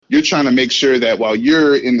you're trying to make sure that while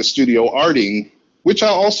you're in the studio arting, which I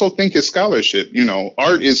also think is scholarship,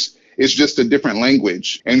 art is just a different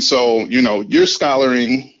language. And so, you're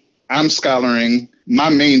scholaring, I'm scholaring. My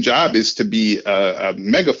main job is to be a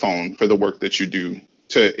megaphone for the work that you do,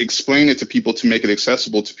 to explain it to people, to make it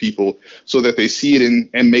accessible to people so that they see it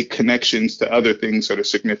and make connections to other things that are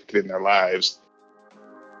significant in their lives.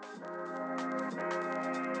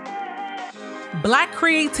 Black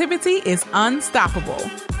creativity is unstoppable.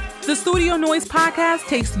 The Studio Noise podcast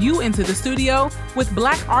takes you into the studio with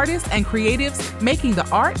Black artists and creatives making the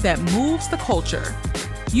art that moves the culture.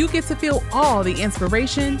 You get to feel all the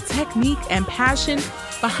inspiration, technique, and passion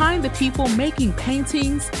behind the people making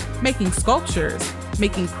paintings, making sculptures,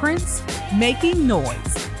 making prints, making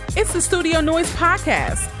noise. It's the Studio Noise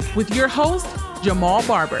podcast with your host, Jamal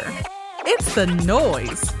Barber. It's the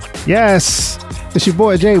noise. Yes, it's your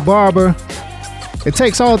boy Jay Barber. It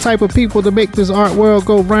takes all type of people to make this art world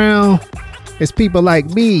go round. It's people like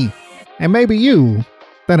me and maybe you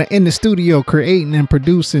that are in the studio creating and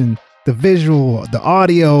producing the visual, the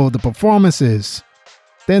audio, the performances.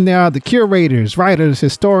 Then there are the curators, writers,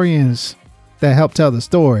 historians that help tell the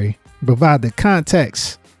story, provide the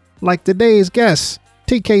context. Like today's guest,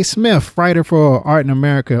 TK Smith, writer for Art in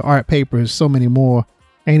America, Art Papers, so many more.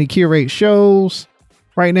 And he curates shows.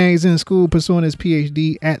 Right now he's in school pursuing his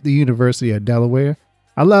PhD at the University of Delaware.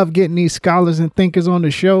 I love getting these scholars and thinkers on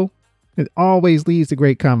the show. It always leads to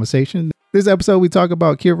great conversation. This episode we talk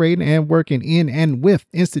about curating and working in and with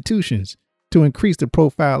institutions to increase the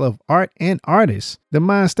profile of art and artists, the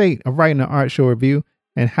mind state of writing an art show review,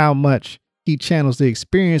 and how much he channels the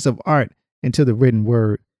experience of art into the written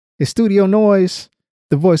word. It's Studio Noise,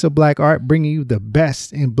 the voice of Black art, bringing you the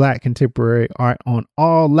best in Black contemporary art on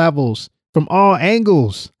all levels. From all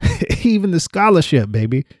angles, even the scholarship,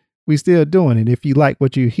 baby. We still doing it. If you like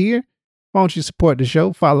what you hear, why don't you support the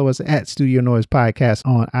show? Follow us at Studio Noise Podcast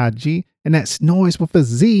on IG. And that's Noise with a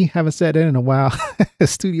Z. Haven't said that in a while.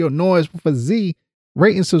 Studio Noise with a Z.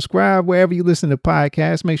 Rate and subscribe wherever you listen to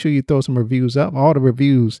podcasts. Make sure you throw some reviews up. All the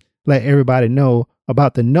reviews let everybody know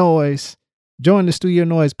about the noise. Join the Studio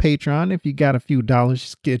Noise Patreon if you got a few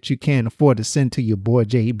dollars that you can't afford to send to your boy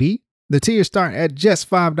JB. The tiers start at just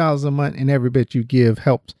 $5 a month, and every bit you give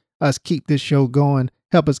helps us keep this show going,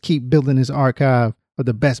 help us keep building this archive of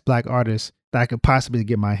the best Black artists that I could possibly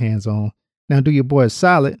get my hands on. Now do your boy a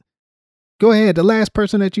solid. Go ahead, the last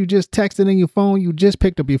person that you just texted in your phone, you just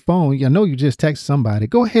picked up your phone, I know you just texted somebody.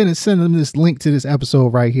 Go ahead and send them this link to this episode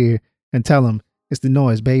right here and tell them it's the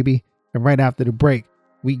noise, baby. And right after the break,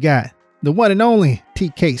 we got the one and only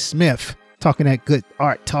TK Smith talking that good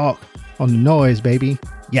art talk on the noise, baby.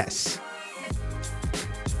 Yes.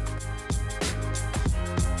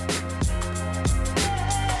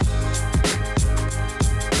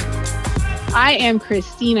 I am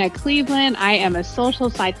Christina Cleveland. I am a social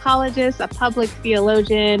psychologist, a public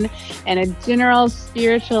theologian, and a general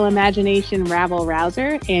spiritual imagination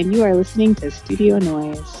rabble-rouser, and you are listening to Studio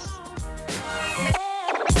Noise.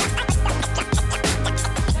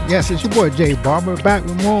 Yes, it's your boy Jay Barber back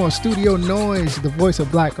with more Studio Noise, the voice of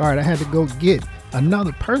Black art. I had to go get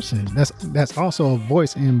another person that's also a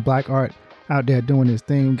voice in Black art out there doing this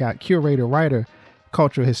thing. Got curator, writer,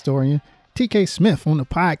 cultural historian TK Smith on the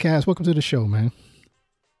podcast. Welcome to the show, man.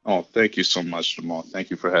 Oh, thank you so much, Jamal. Thank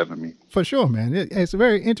you for having me. For sure, man. It's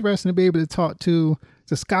very interesting to be able to talk to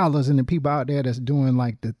the scholars and the people out there that's doing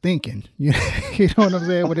like the thinking. You know what I'm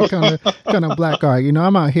saying? When it comes to kind of Black art,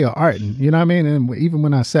 I'm out here arting. You know what I mean? And even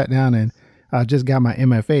when I sat down and I just got my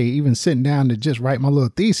MFA, even sitting down to just write my little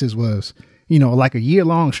thesis was, like a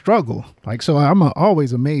year-long struggle. Like, so I'm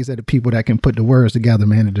always amazed at the people that can put the words together,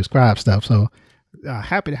 man, and describe stuff. So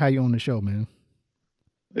happy to have you on the show, man.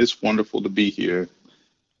 It's wonderful to be here.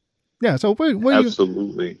 Yeah. So what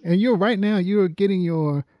absolutely. And you're getting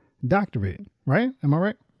your doctorate, right? Am I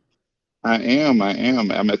right? I am.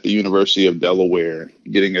 I'm at the University of Delaware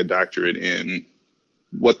getting a doctorate in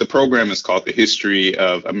what the program is called the history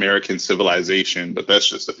of American civilization, but that's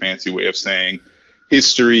just a fancy way of saying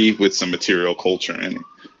history with some material culture in it.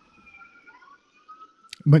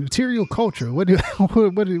 Material culture? What do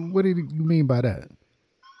you mean by that?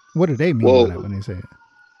 What do they mean by that when they say it?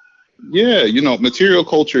 Yeah, material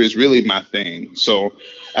culture is really my thing. So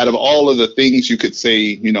out of all of the things you could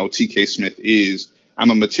say, TK Smith is,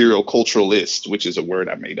 I'm a material culturalist, which is a word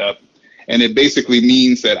I made up. And it basically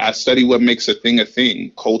means that I study what makes a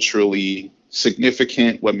thing culturally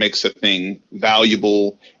significant, what makes a thing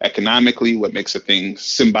valuable economically, what makes a thing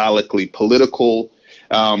symbolically political,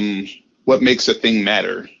 what makes a thing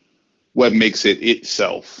matter, what makes it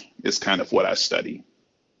itself is kind of what I study.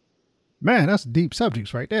 Man, that's deep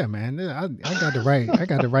subjects right there, man. I got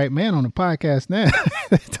the right man on the podcast now.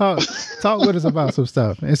 talk with us about some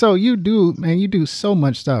stuff. And so you do so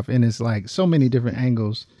much stuff, and it's like so many different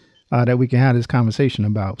angles that we can have this conversation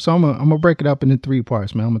about. So I'm gonna break it up into 3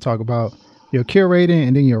 parts, man. I'm gonna talk about your curating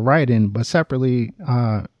and then your writing, but separately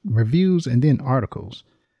reviews and then articles.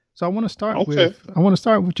 So I want to start with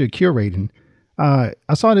your curating. I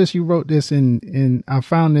saw this. You wrote this in I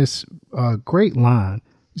found this great line.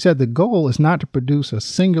 You said the goal is not to produce a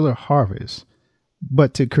singular harvest,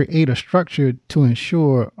 but to create a structure to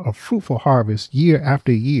ensure a fruitful harvest year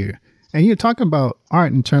after year. And you're talking about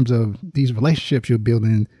art in terms of these relationships you're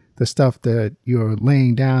building, the stuff that you're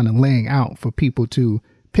laying down and laying out for people to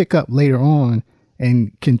pick up later on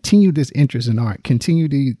and continue this interest in art, continue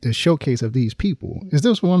the showcase of these people. Is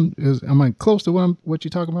this one? Am I close to what you're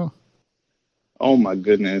talking about? Oh my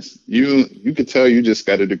goodness. You could tell you just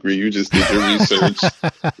got a degree. You just did your research.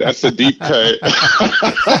 That's a deep cut.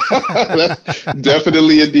 That's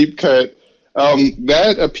definitely a deep cut.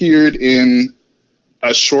 That appeared in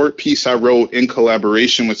a short piece I wrote in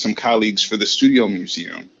collaboration with some colleagues for the Studio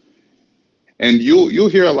Museum. And you'll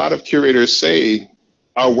hear a lot of curators say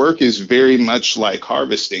our work is very much like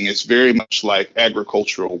harvesting. It's very much like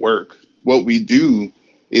agricultural work. What we do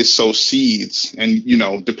is sow seeds. And,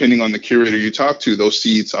 depending on the curator you talk to, those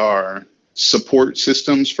seeds are support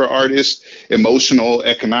systems for artists, emotional,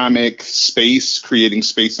 economic, space, creating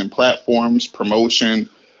space and platforms, promotion.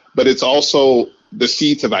 But it's also the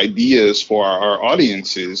seeds of ideas for our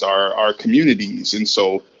audiences, our communities. And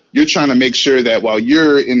so you're trying to make sure that while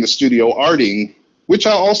you're in the studio arting, which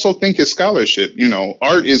I also think is scholarship,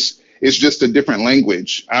 art is just a different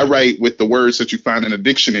language. I write with the words that you find in a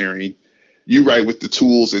dictionary. You write with the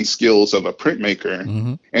tools and skills of a printmaker.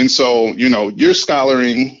 Mm-hmm. And so, you're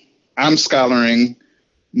scholaring, I'm scholaring.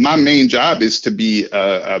 My main job is to be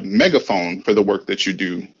a megaphone for the work that you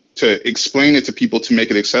do, to explain it to people, to make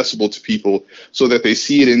it accessible to people so that they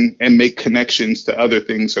see it and make connections to other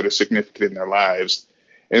things that are significant in their lives.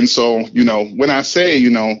 And so, when I say,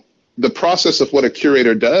 the process of what a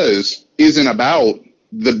curator does isn't about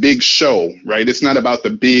the big show, right? It's not about the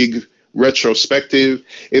big retrospective.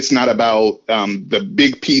 It's not about the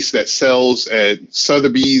big piece that sells at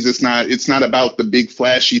Sotheby's. It's not about the big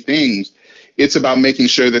flashy things. It's about making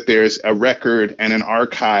sure that there's a record and an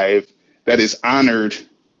archive that is honored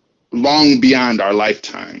long beyond our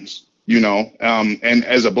lifetimes, and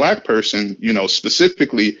as a Black person,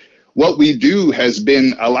 specifically, what we do has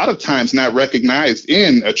been a lot of times not recognized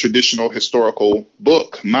in a traditional historical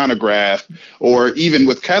book, monograph, or even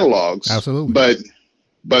with catalogs. Absolutely.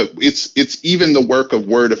 But it's even the work of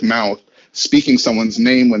word of mouth, speaking someone's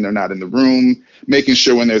name when they're not in the room, making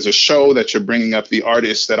sure when there's a show that you're bringing up the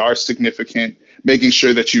artists that are significant, making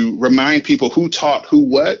sure that you remind people who taught who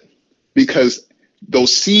what, because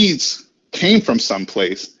those seeds came from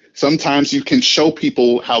someplace. Sometimes you can show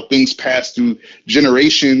people how things pass through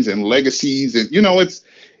generations and legacies, and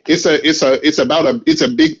it's a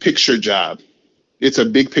big picture job. It's a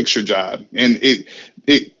big picture job, and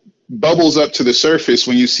it bubbles up to the surface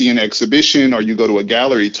when you see an exhibition or you go to a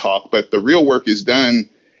gallery talk, but the real work is done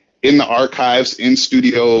in the archives, in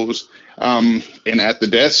studios, and at the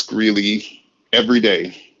desk really every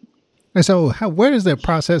day. And so where does that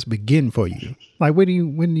process begin for you? Like,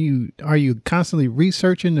 are you constantly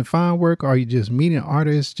researching to find work? Or are you just meeting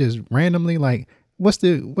artists just randomly? Like, what's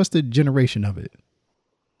the generation of it?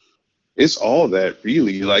 It's all that,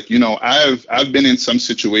 really. Like, I've been in some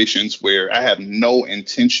situations where I have no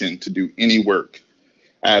intention to do any work.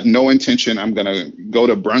 I have no intention. I'm going to go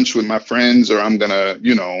to brunch with my friends, or I'm going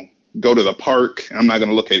to, go to the park. I'm not going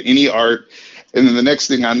to look at any art. And then the next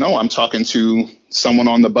thing I know, I'm talking to someone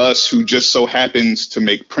on the bus who just so happens to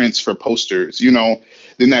make prints for posters.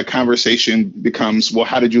 Then that conversation becomes, well,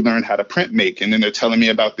 how did you learn how to print make? And then they're telling me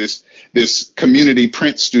about this community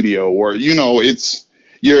print studio, or, it's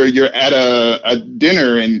you're at a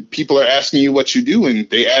dinner and people are asking you what you do, and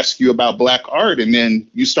they ask you about Black art, and then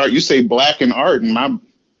you say Black and art, and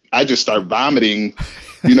I just start vomiting,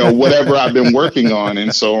 whatever I've been working on.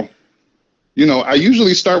 And so, I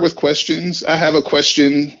usually start with questions. I have a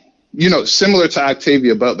question, similar to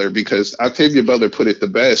Octavia Butler, because Octavia Butler put it the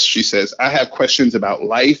best. She says, I have questions about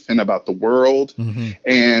life and about the world. Mm-hmm.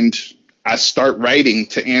 And I start writing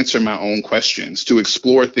to answer my own questions, to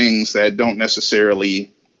explore things that don't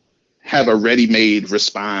necessarily have a ready-made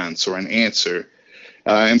response or an answer.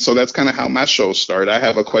 And so that's kind of how my shows start. I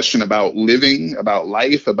have a question about living, about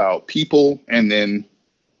life, about people, and then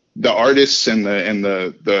the artists and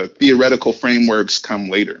the theoretical frameworks come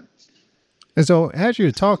later. And so as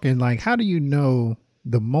you're talking, like, how do you know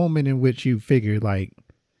the moment in which you figure, like,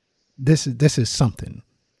 this is something.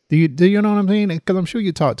 Do you know what I'm saying? Because I'm sure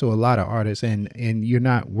you talk to a lot of artists, and you're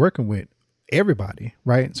not working with everybody,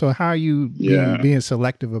 right? So how are you being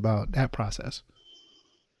selective about that process?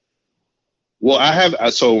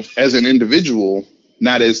 Well, so as an individual,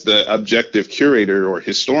 not as the objective curator or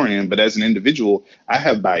historian, but as an individual, I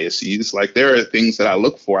have biases. Like there are things that I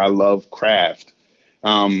look for. I love craft,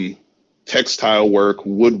 textile work,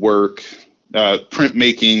 woodwork,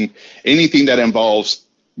 printmaking, anything that involves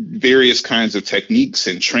various kinds of techniques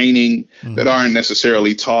and training that aren't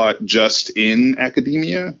necessarily taught just in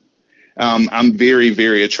academia. I'm very,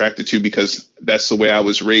 very attracted to, because that's the way I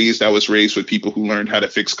was raised. I was raised with people who learned how to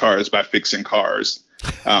fix cars by fixing cars,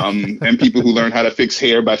 and people who learned how to fix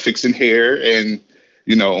hair by fixing hair. And,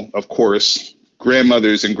 you know, of course,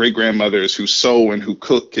 grandmothers and great grandmothers who sew and who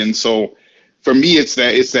cook. And so for me, it's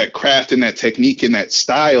that craft and that technique and that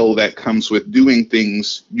style that comes with doing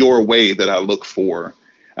things your way that I look for.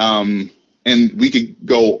 And we could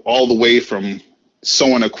go all the way from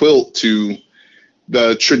sewing a quilt to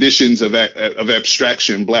the traditions of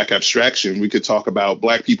abstraction, Black abstraction. We could talk about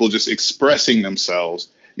Black people just expressing themselves,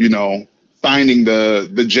 you know, finding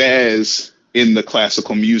the jazz in the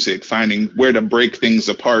classical music, finding where to break things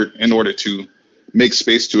apart in order to make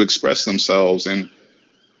space to express themselves. And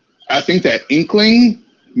I think that inkling,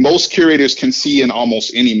 most curators can see in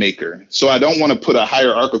almost any maker. So I don't want to put a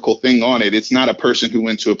hierarchical thing on it. It's not a person who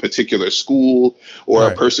went to a particular school or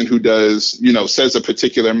a person who does, you know, says a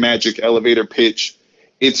particular magic elevator pitch.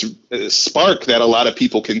 It's a spark that a lot of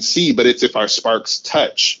people can see, but it's if our sparks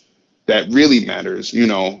touch that really matters. You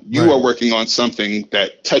know, you are working on something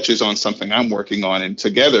that touches on something I'm working on, and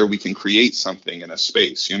together we can create something in a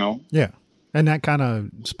space, you know? Yeah. And that kind of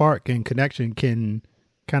spark and connection can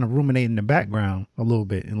kind of ruminate in the background a little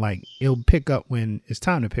bit, and like it'll pick up when it's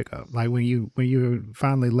time to pick up. Like when you're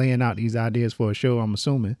finally laying out these ideas for a show, I'm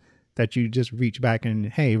assuming that you just reach back and,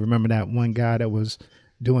 hey, remember that one guy that was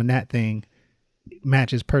doing that thing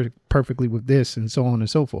matches perfectly with this, and so on and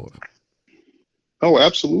so forth. Oh,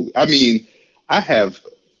 absolutely. I mean, I have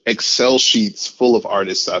Excel sheets full of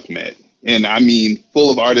artists I've met, and I mean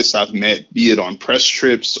full of artists I've met, be it on press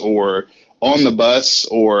trips or on the bus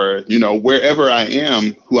or, you know, wherever I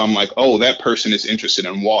am, who I'm like, oh, that person is interested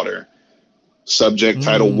in water. Subject,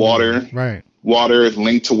 title, water. Right. Water,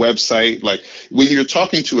 link to website. Like when you're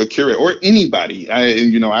talking to a curator or anybody,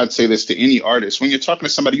 I'd say this to any artist, when you're talking to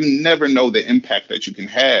somebody, you never know the impact that you can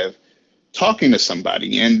have talking to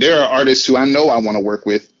somebody. And there are artists who I know I want to work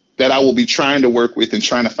with that I will be trying to work with and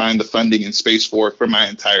trying to find the funding and space for my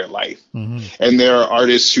entire life. And there are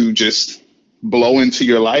artists who just blow into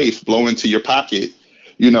your life, blow into your pocket,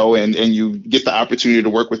 you know, and you get the opportunity to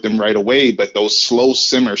work with them right away. But those slow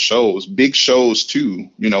simmer shows, big shows too,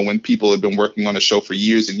 you know, when people have been working on a show for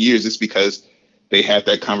years and years, it's because they had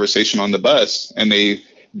that conversation on the bus and they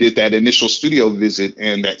did that initial studio visit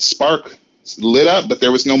and that spark lit up, but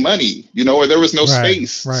there was no money, you know, or there was no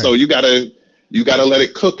space. So you gotta let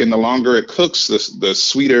it cook. And the longer it cooks, the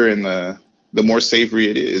sweeter and the more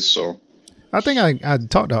savory it is. So I think I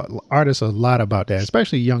talk to artists a lot about that,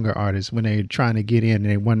 especially younger artists, when they're trying to get in and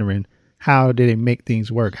they're wondering how do they make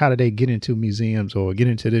things work? How do they get into museums or get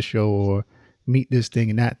into this show or meet this thing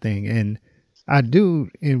and that thing? And I do,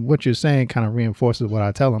 and what you're saying kind of reinforces what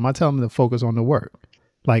I tell them. I tell them to focus on the work,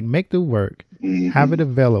 like make the work, have it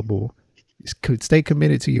available, stay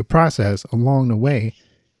committed to your process along the way.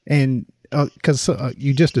 And because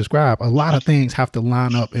you just described, a lot of things have to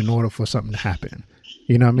line up in order for something to happen.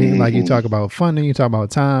 You know what I mean? Like you talk about funding, you talk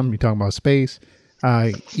about time, you talk about space,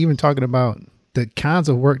 even talking about the kinds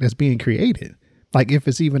of work that's being created. Like if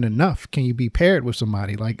it's even enough, can you be paired with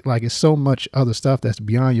somebody? Like it's so much other stuff that's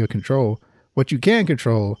beyond your control. What you can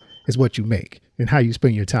control is what you make and how you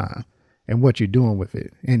spend your time and what you're doing with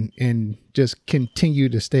it. And just continue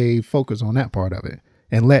to stay focused on that part of it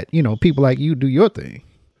and let, you know, people like you do your thing.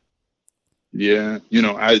 Yeah. You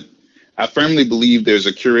know, I firmly believe there's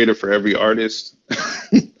a curator for every artist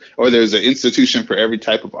or there's an institution for every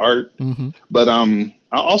type of art. But I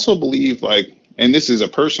also believe, like, and this is a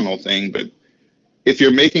personal thing, but if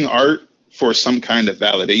you're making art for some kind of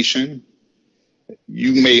validation,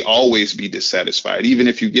 you may always be dissatisfied, even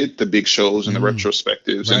if you get the big shows and the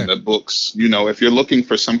retrospectives and the books. You know, if you're looking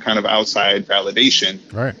for some kind of outside validation,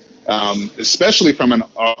 especially from an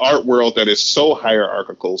art world that is so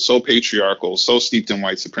hierarchical, so patriarchal, so steeped in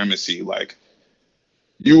white supremacy, like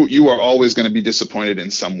you are always going to be disappointed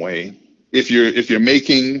in some way. If you're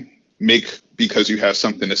make because you have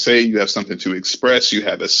something to say, you have something to express, you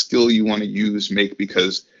have a skill you want to use, make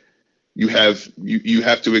because you have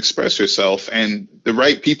to express yourself, and the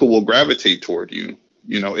right people will gravitate toward you.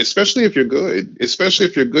 especially if you're good, especially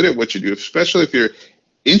if you're good at what you do, especially if you're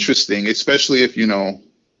interesting, especially if,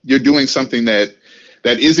 you're doing something that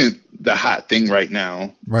isn't the hot thing right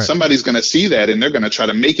now. Right. Somebody's going to see that and they're going to try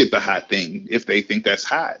to make it the hot thing if they think that's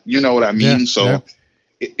hot. You know what I mean? Yeah, So yeah.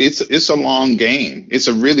 It's a long game. It's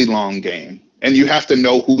a really long game. And you have to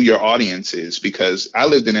know who your audience is, because I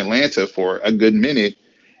lived in Atlanta for a good minute,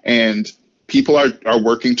 and people are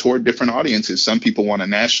working toward different audiences. Some people want a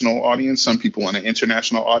national audience. Some people want an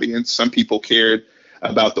international audience. Some people cared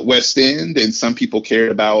about the West End, and some people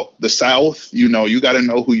cared about the South. You got to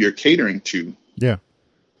know who you're catering to. Yeah.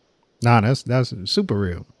 Nah, that's super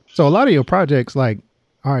real. So a lot of your projects, like,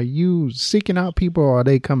 are you seeking out people or are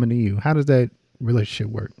they coming to you? How does that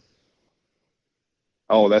relationship work?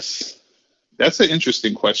 Oh, that's an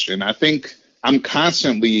interesting question. I think I'm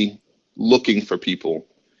constantly looking for people,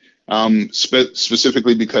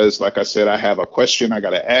 specifically because, like I said, I have a question I got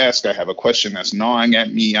to ask. I have a question that's gnawing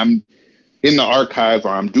at me. I'm in the archive, or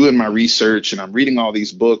I'm doing my research and I'm reading all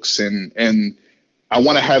these books, and I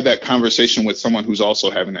want to have that conversation with someone who's also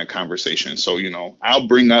having that conversation. So, I'll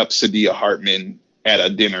bring up Saidiya Hartman at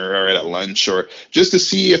a dinner or at a lunch, or just to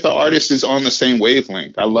see if the artist is on the same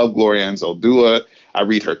wavelength. I love Gloria Anzaldúa. I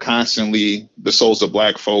read her constantly. The Souls of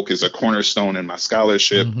Black Folk is a cornerstone in my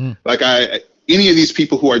scholarship. Mm-hmm. Like any of these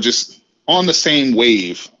people who are just on the same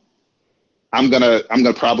wave, I'm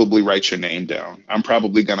gonna probably write your name down. I'm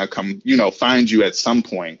probably gonna come, find you at some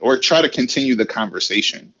point, or try to continue the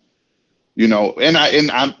conversation. And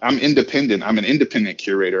I'm independent. I'm an independent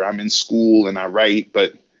curator. I'm in school and I write,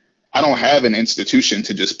 but I don't have an institution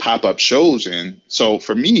to just pop up shows in. So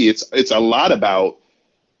for me, it's a lot about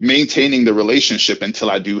maintaining the relationship until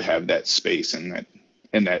I do have that space and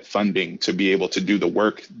that funding to be able to do the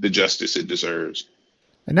work, the justice it deserves.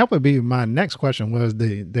 And that would be my next question, was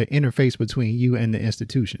the interface between you and the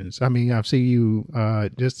institutions. I mean, I've seen you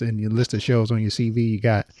just in your list of shows on your CV. You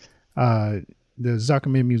got the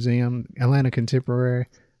Zuckerman Museum, Atlanta Contemporary,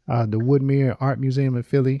 the Woodmere Art Museum in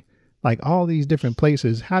Philly, like all these different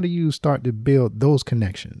places. How do you start to build those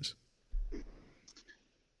connections?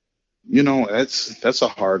 That's a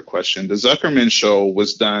hard question. The Zuckerman show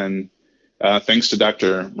was done thanks to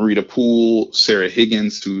Dr. Marita Poole, Sarah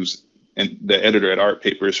Higgins, who's the editor at Art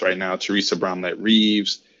Papers right now, Teresa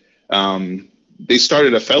Bromlett-Reeves. They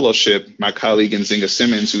started a fellowship, my colleague Nzinga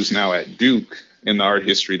Simmons, who's now at Duke in the art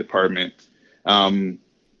history department,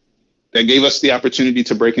 that gave us the opportunity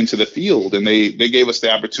to break into the field. And they gave us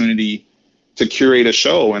the opportunity to curate a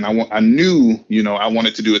show. And I knew, I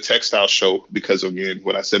wanted to do a textile show because, again,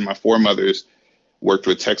 what I said, my foremothers worked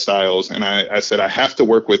with textiles. And I said, I have to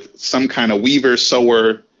work with some kind of weaver,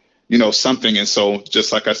 sewer, something. And so,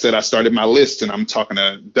 just like I said, I started my list, and I'm talking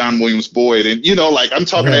to Don Williams Boyd, and, I'm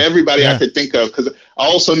talking to everybody I could think of, because I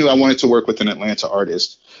also knew I wanted to work with an Atlanta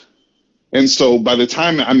artist. And so by the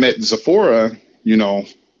time I met Zephora,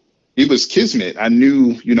 it was kismet. I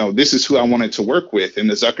knew, this is who I wanted to work with. And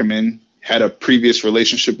the Zuckerman had a previous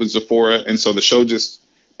relationship with Zephora. And so the show just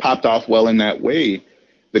popped off well in that way.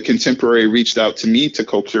 The Contemporary reached out to me to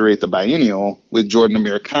co-curate the biennial with Jordan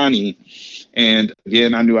Americani. And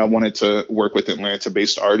again, I knew I wanted to work with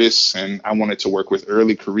Atlanta-based artists, and I wanted to work with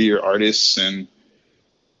early career artists. And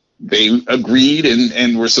they agreed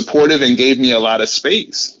and were supportive and gave me a lot of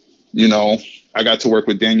space. I got to work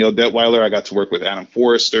with Danielle Detweiler. I got to work with Adam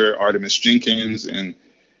Forrester, Artemis Jenkins, and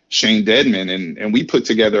Shane Dedman. And we put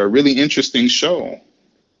together a really interesting show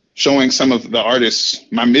showing some of the artists.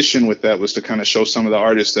 My mission with that was to kind of show some of the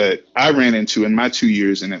artists that I ran into in my 2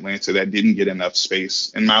 years in Atlanta that didn't get enough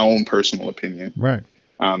space, in my own personal opinion. Right.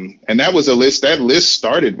 And that was a list. That list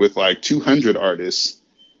started with like 200 artists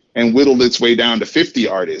and whittled its way down to 50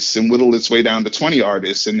 artists and whittled its way down to 20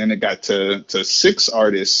 artists. And then it got to 6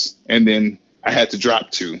 artists. And then I had to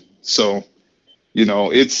drop 2. So,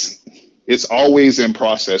 it's always in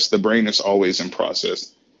process. The brain is always in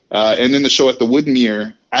process. And then the show at the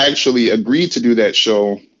Woodmere, I actually agreed to do that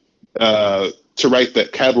show to write the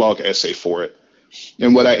catalog essay for it.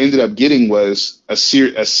 And what I ended up getting was a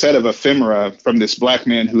set of ephemera from this Black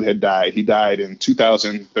man who had died. He died in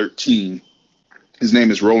 2013. His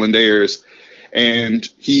name is Roland Ayers. And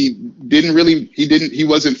he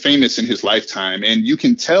wasn't famous in his lifetime. And you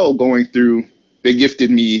can tell going through, they gifted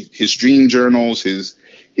me his dream journals,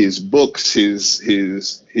 his books,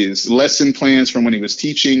 his lesson plans from when he was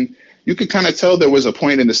teaching. You could kind of tell there was a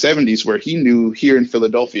point in the 70s where he knew here in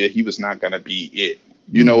Philadelphia, he was not going to be it.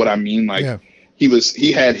 You know what I mean? Like,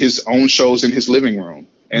 he had his own shows in his living room.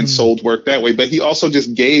 and sold work that way. But he also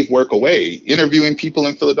just gave work away, interviewing people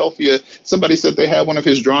in Philadelphia. Somebody said they had one of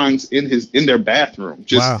his drawings in their bathroom,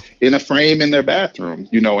 just in a frame in their bathroom,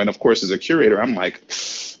 you know. And of course, as a curator, I'm like,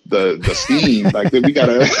 the steam, like we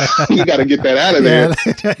gotta get that out of there.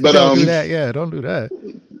 But don't do that. Yeah, don't do that.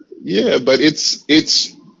 Yeah, but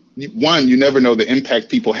it's one, you never know the impact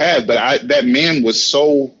people had. But that man was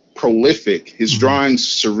so prolific. His drawings,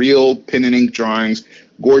 surreal pen and ink drawings,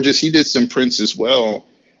 gorgeous. He did some prints as well,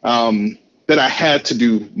 that I had to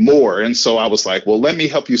do more. And so I was like, well, let me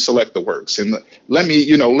help you select the works, and let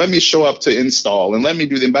me show up to install, and let me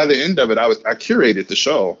do them. By the end of it, I curated the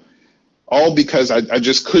show, all because I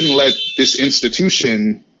just couldn't let this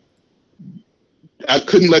institution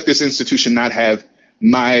not have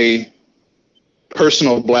my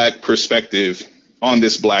personal Black perspective on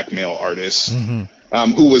this Black male artist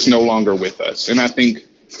who was no longer with us. And I think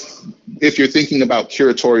if you're thinking about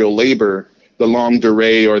curatorial labor, the longue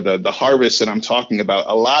durée or the harvest that I'm talking about,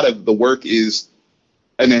 a lot of the work is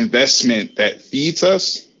an investment that feeds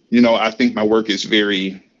us. You know, I think my work is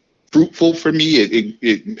very fruitful for me.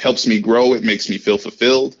 It helps me grow. It makes me feel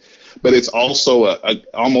fulfilled. But it's also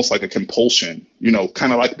almost like a compulsion, you know,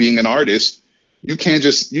 kind of like being an artist. You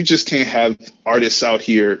just can't have artists out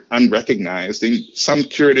here unrecognized. And some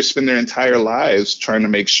curators spend their entire lives trying to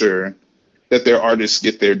make sure that their artists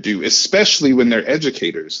get their due, especially when they're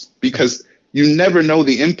educators, because you never know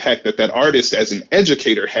the impact that artist as an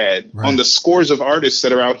educator had on the scores of artists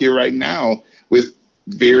that are out here right now with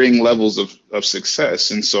varying levels of success.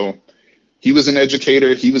 And so he was an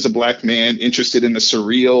educator. He was a Black man interested in the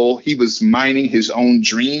surreal. He was mining his own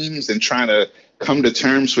dreams and trying to come to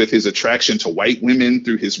terms with his attraction to white women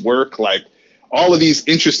through his work. Like all of these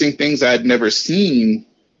interesting things I had never seen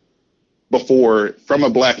before from a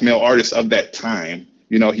Black male artist of that time.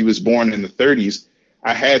 You know, he was born in the 30s.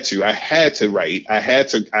 I had to write. I had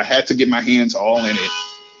to get my hands all in it.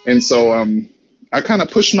 And so I kind of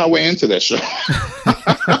pushed my way into that show.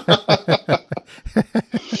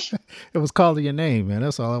 It was calling your name, man.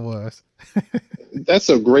 That's all it was. That's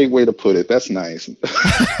a great way to put it. That's nice.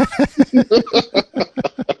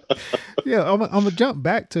 Yeah, I'm gonna jump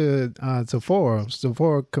back to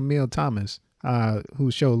Sephora Camille Thomas,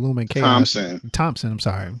 whose show Lumen Chaos.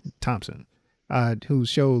 Thompson, whose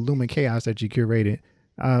show Lumen Chaos that you curated.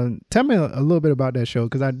 Tell me a little bit about that show,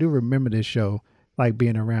 because I do remember this show like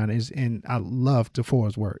being around. And I love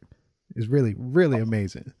Sephora's work. It's really, really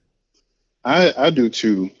amazing. I do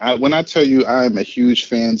too. When I tell you I'm a huge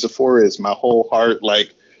fan, Sephora is my whole heart.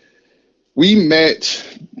 Like, we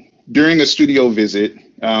met during a studio visit,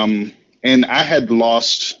 and I had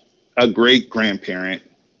lost a great grandparent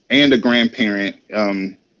and a grandparent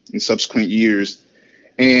in subsequent years.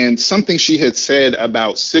 And something she had said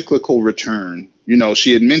about cyclical return, you know,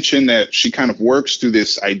 she had mentioned that she kind of works through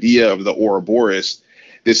this idea of the Ouroboros,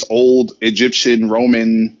 this old Egyptian,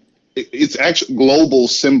 Roman, it's actually global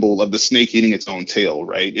symbol of the snake eating its own tail,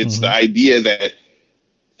 right? It's the idea that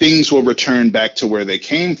things will return back to where they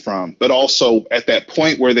came from, but also at that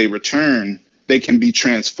point where they return, they can be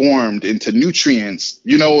transformed into nutrients,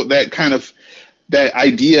 you know, that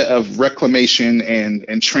idea of reclamation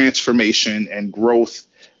and transformation and growth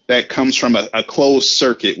that comes from a closed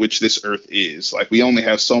circuit, which this earth is. Like, we only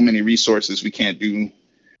have so many resources. We can't do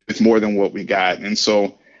with more than what we got. And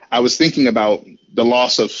so I was thinking about the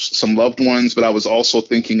loss of some loved ones, but I was also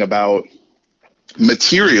thinking about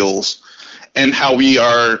materials and how we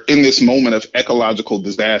are in this moment of ecological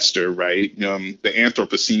disaster, right? The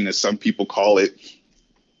Anthropocene, as some people call it.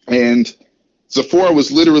 And Sephora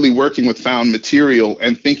was literally working with found material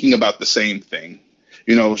and thinking about the same thing.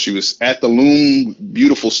 You know, she was at the Loom,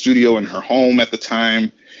 beautiful studio in her home at the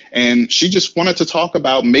time, and she just wanted to talk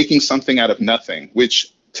about making something out of nothing,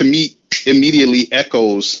 which to me immediately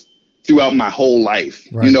echoes throughout my whole life.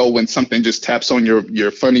 Right. You know, when something just taps on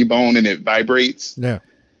your funny bone and it vibrates. Yeah.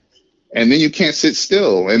 And then you can't sit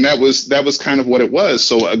still. And that was kind of what it was.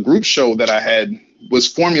 So a group show that I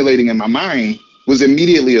was formulating in my mind was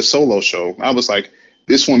immediately a solo show. I was like,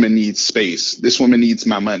 this woman needs space. This woman needs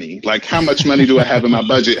my money. Like, how much money do I have in my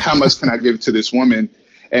budget? How much can I give to this woman?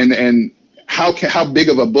 And how big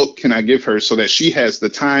of a book can I give her so that she has the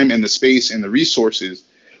time and the space and the resources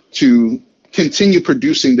to continue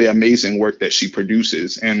producing the amazing work that she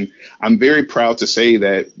produces. And I'm very proud to say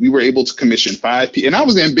that we were able to commission 5 people. And I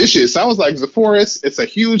was ambitious. I was like, Sephora, it's a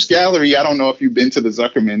huge gallery. I don't know if you've been to the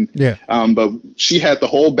Zuckerman, but she had the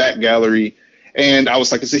whole back gallery. And I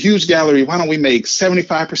was like, it's a huge gallery. Why don't we make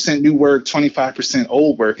 75% new work, 25%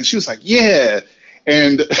 old work? And she was like, yeah.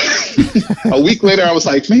 And a week later, I was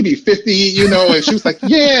like, maybe 50, and she was like,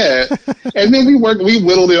 yeah. And then we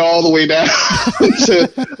whittled it all the way down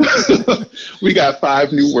to, we got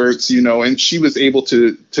 5 new works, and she was able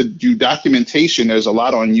to do documentation. There's a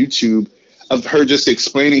lot on YouTube of her just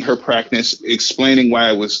explaining her practice, explaining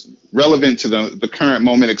why it was relevant to the current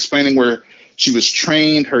moment, explaining where she was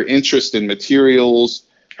trained, her interest in materials,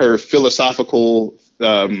 her philosophical,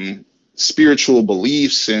 spiritual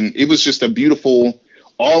beliefs. And it was just a beautiful,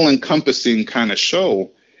 all-encompassing kind of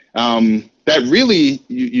show that really,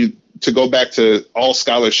 you to go back to all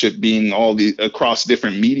scholarship being across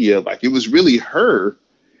different media, like it was really her.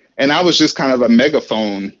 And I was just kind of a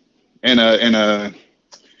megaphone and a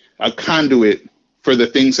conduit for the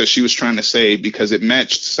things that she was trying to say, because it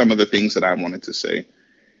matched some of the things that I wanted to say.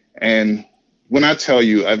 And when I tell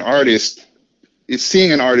you,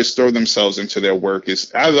 seeing an artist throw themselves into their work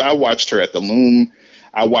I watched her at the Loom.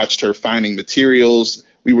 I watched her finding materials.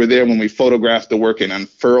 We were there when we photographed the work and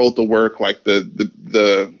unfurled the work. Like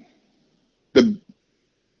the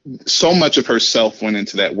so much of herself went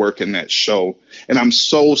into that work and that show. And I'm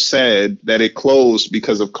so sad that it closed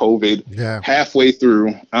because of COVID halfway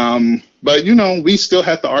through. But, we still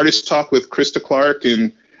had the artist talk with Krista Clark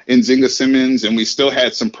and Zinga Simmons, and we still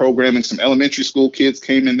had some programming. Some elementary school kids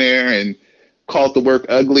came in there and called the work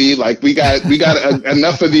ugly. Like we got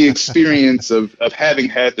enough of the experience of having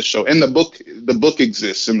had the show. And the book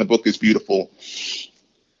exists, and the book is beautiful.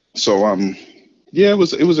 So, it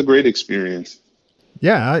was a great experience.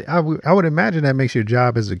 Yeah, I would imagine that makes your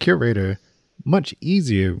job as a curator much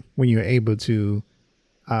easier when you're able to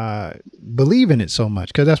believe in it so much,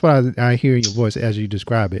 because that's what I hear in your voice as you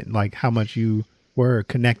describe it, like how much you were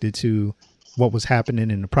connected to what was happening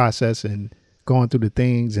in the process and going through the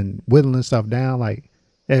things and whittling stuff down. Like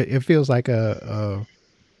it feels like a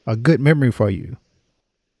good memory for you.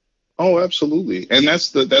 Oh, absolutely. And that's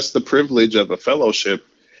the privilege of a fellowship,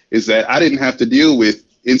 is that I didn't have to deal with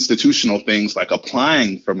institutional things like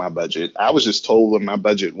applying for my budget. I was just told what my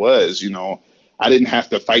budget was. I didn't have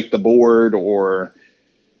to fight the board or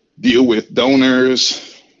deal with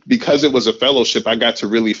donors. Because it was a fellowship, I got to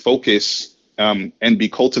really focus and be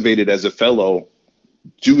cultivated as a fellow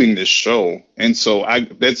doing this show. And so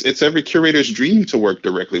it's every curator's dream to work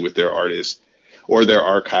directly with their artists or their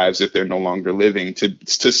archives if they're no longer living,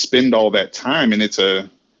 to spend all that time. And it's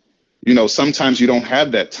sometimes you don't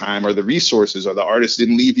have that time or the resources, or the artist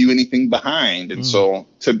didn't leave you anything behind. And so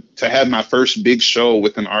to have my first big show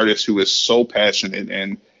with an artist who is so passionate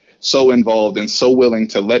and so involved and so willing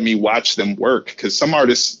to let me watch them work, because some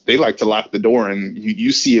artists, they like to lock the door and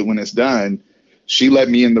you see it when it's done. She let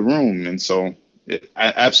me in the room. And so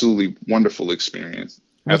absolutely wonderful experience.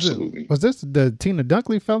 Absolutely. Was this the Tina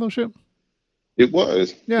Dunkley Fellowship? It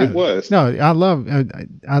was. Yeah. It was. No, I love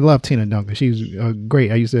Tina Dunkley. She's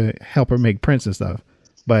great. I used to help her make prints and stuff.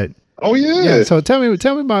 But oh yeah. So tell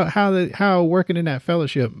me about how working in that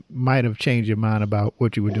fellowship might have changed your mind about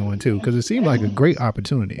what you were doing too, because it seemed like a great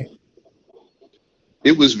opportunity.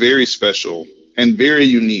 It was very special and very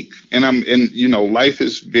unique. And life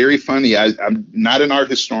is very funny. I'm not an art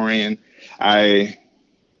historian. I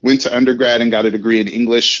went to undergrad and got a degree in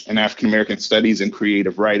English and African American Studies and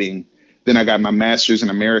creative writing. Then I got my master's in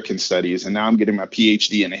American Studies, and now I'm getting my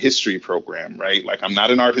PhD in a history program, right? Like, I'm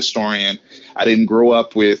not an art historian. I didn't grow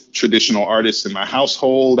up with traditional artists in my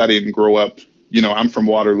household. I didn't grow up, I'm from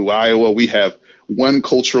Waterloo, Iowa. We have one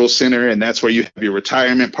cultural center, and that's where you have your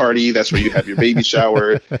retirement party. That's where you have your baby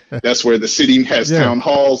shower. That's where the city has town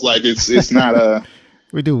halls. Like, it's not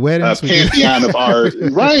we do weddings, a pantheon of art.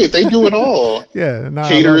 Right. They do it all. Yeah. No,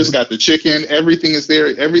 caterers got the chicken. Everything is there.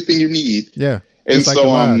 Everything you need. Yeah. And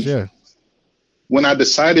so, when I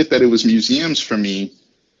decided that it was museums for me,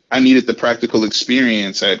 I needed the practical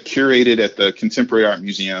experience. I had curated at the Contemporary Art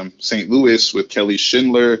Museum, St. Louis, with Kelly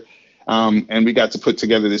Schindler. And we got to put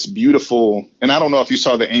together this beautiful, and I don't know if you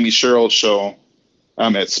saw the Amy Sherrill show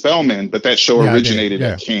at Spelman, but that show originated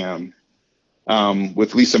at CAM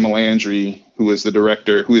with Lisa Melandri, who is the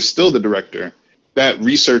director, who is still the director. That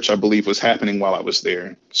research, I believe, was happening while I was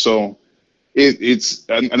there. So it's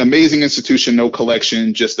an amazing institution, no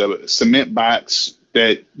collection, just a cement box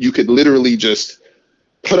that you could literally just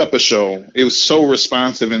put up a show. It was so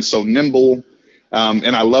responsive and so nimble.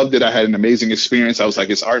 And I loved it. I had an amazing experience. I was like,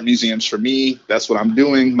 it's art museums for me. That's what I'm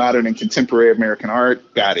doing. Modern and contemporary American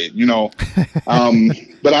art. Got it.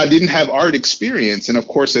 But I didn't have art experience. And of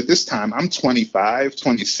course, at this time, I'm 25,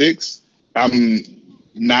 26. I'm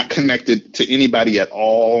not connected to anybody at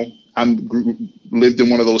all. Lived in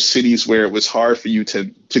one of those cities where it was hard for you to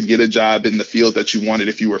get a job in the field that you wanted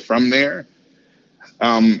if you were from there.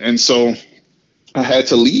 And so I had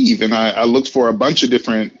to leave, and I looked for a bunch of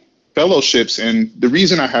different fellowships. And the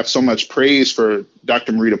reason I have so much praise for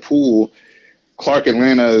Dr. Marita Poole, Clark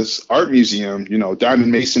Atlanta's art museum, you know,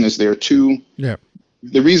 Diamond Mason is there too. Yeah.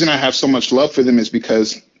 The reason I have so much love for them is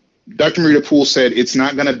because Dr. Marita Poole said it's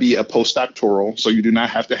not going to be a postdoctoral, so you do not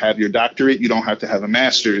have to have your doctorate. You don't have to have a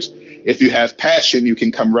master's. If you have passion, you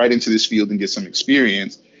can come right into this field and get some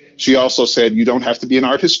experience. She also said you don't have to be an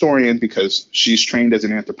art historian because she's trained as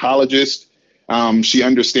an anthropologist. She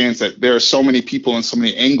understands that there are so many people and so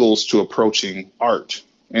many angles to approaching art.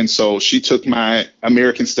 And so she took my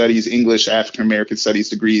American Studies, English, African American Studies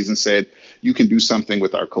degrees and said, you can do something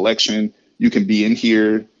with our collection. You can be in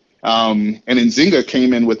here. And Nzinga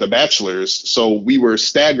came in with a bachelor's. So we were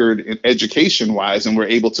staggered in education wise, and we're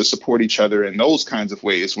able to support each other in those kinds of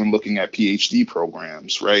ways when looking at PhD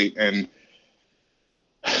programs. Right. And,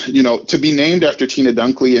 you know, to be named after Tina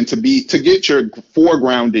Dunkley and to get your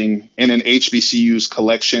foregrounding in an HBCU's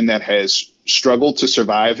collection that has struggled to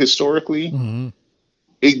survive historically, mm-hmm.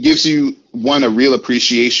 It gives you, one, a real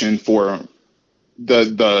appreciation for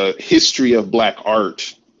the history of Black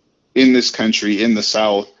art in this country, in the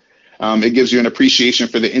South. It gives you an appreciation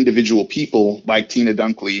for the individual people like Tina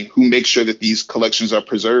Dunkley who make sure that these collections are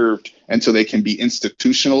preserved until they can be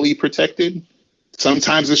institutionally protected.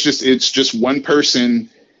 Sometimes it's just one person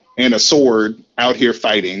and a sword out here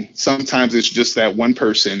fighting. Sometimes it's just that one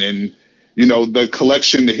person. And, you know, the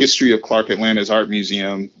collection, the history of Clark Atlanta's Art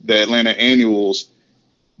Museum, the Atlanta Annuals,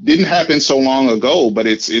 didn't happen so long ago, but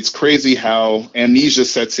it's crazy how amnesia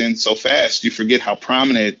sets in so fast. You forget how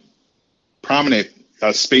prominent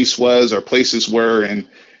space was or places were, and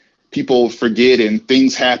people forget and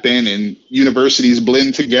things happen and universities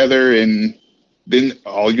blend together, and then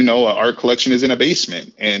all you know, an art collection is in a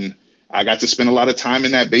basement. And I got to spend a lot of time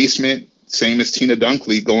in that basement, same as Tina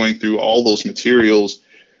Dunkley, going through all those materials,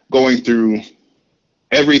 going through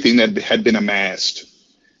everything that had been amassed.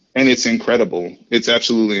 And it's incredible. It's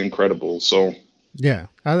absolutely incredible. So yeah,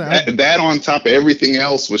 that on top of everything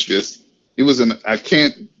else was just, I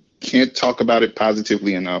can't talk about it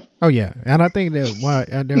positively enough. Oh yeah. And I think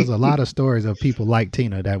that there's a lot of stories of people like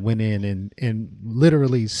Tina that went in and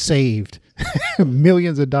literally saved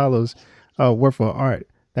millions of dollars worth of art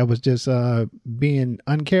that was just being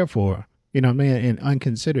uncared for, you know what I mean, and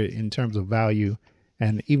unconsidered in terms of value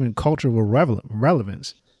and even cultural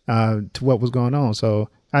relevance to what was going on. So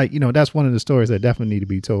that's one of the stories that definitely need to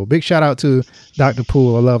be told. Big shout out to Dr.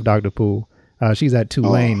 Poole. I love Dr. Poole. She's at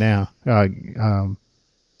Tulane now.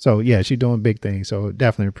 So yeah, she's doing big things. So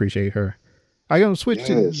definitely appreciate her. I'm gonna switch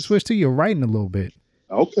to your writing a little bit.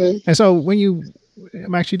 Okay. And so when you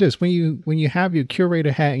have your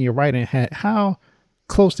curator hat and your writing hat, how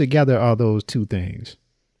close together are those two things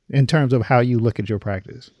in terms of how you look at your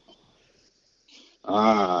practice?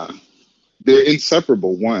 They're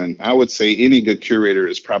inseparable. One, I would say any good curator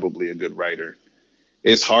is probably a good writer.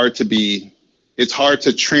 It's hard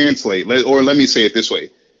to translate, or let me say it this way.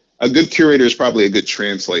 A good curator is probably a good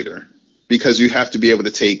translator, because you have to be able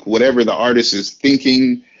to take whatever the artist is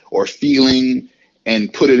thinking or feeling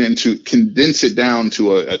and condense it down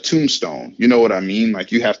to a tombstone. You know what I mean?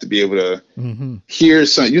 Like, you have to be able to hear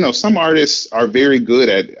some artists are very good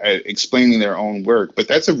at explaining their own work, but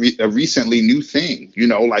that's a recently new thing.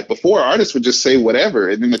 Like before, artists would just say whatever,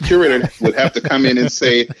 and then the curator would have to come in and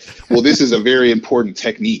say, well, this is a very important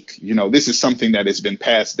technique. This is something that has been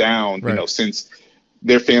passed down, right, since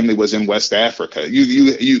their family was in West Africa.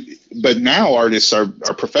 But now artists are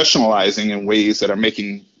professionalizing in ways that are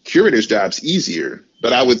making curators' jobs easier.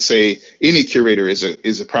 But I would say any curator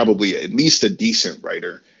is probably at least a decent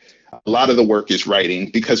writer. A lot of the work is writing,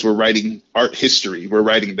 because we're writing art history. We're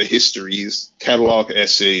writing the histories, catalog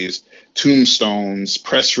essays, tombstones,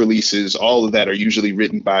 press releases. All of that are usually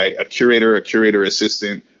written by a curator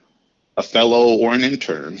assistant, a fellow, or an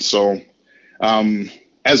intern. So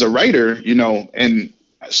as a writer, and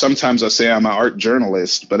sometimes I say I'm an art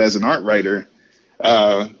journalist, but as an art writer,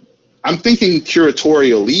 I'm thinking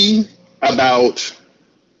curatorially about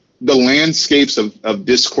the landscapes of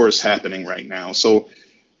discourse happening right now. So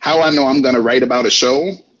how I know I'm going to write about a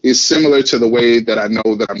show is similar to the way that I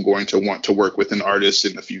know that I'm going to want to work with an artist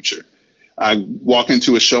in the future. I walk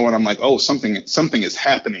into a show and I'm like, oh, something is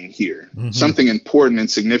happening here. Mm-hmm. Something important and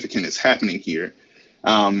significant is happening here.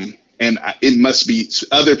 And it must be,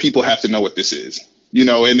 other people have to know what this is,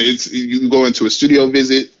 and you go into a studio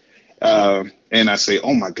visit, and I say,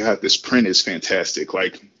 oh my God, this print is fantastic.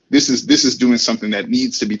 Like, this is doing something that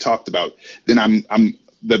needs to be talked about. Then I'm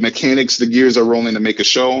the mechanics, the gears are rolling to make a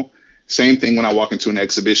show. Same thing when I walk into an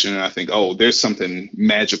exhibition and I think, oh, there's something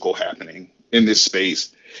magical happening in this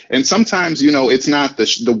space. And sometimes, it's not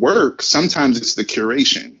the work. Sometimes it's the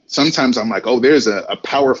curation. Sometimes I'm like, oh, there's a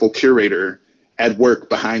powerful curator at work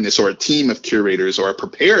behind this, or a team of curators, or a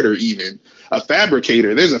preparator, even a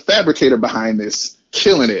fabricator. There's a fabricator behind this,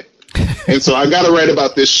 killing it. And so I got to write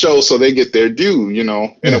about this show so they get their due,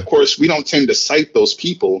 And of course, we don't tend to cite those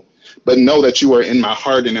people, but know that you are in my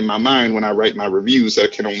heart and in my mind when I write my reviews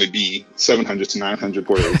that can only be 700 to 900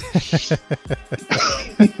 words.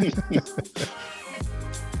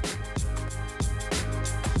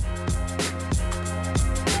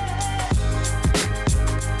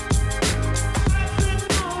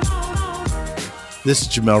 This is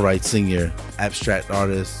Jamel Wright Sr., abstract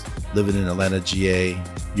artist, living in Atlanta, GA.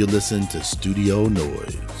 You listen to Studio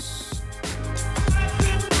Noise.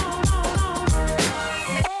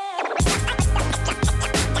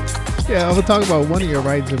 Yeah, I will talk about one of your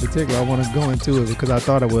writings in particular. I want to go into it because I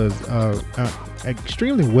thought it was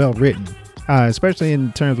extremely well written, especially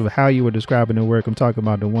in terms of how you were describing the work. I'm talking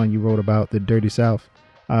about the one you wrote about the Dirty South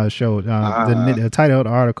show. The title of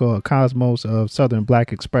the article, A Cosmos of Southern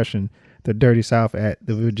Black Expression, the Dirty South at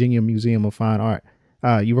the Virginia Museum of Fine Art.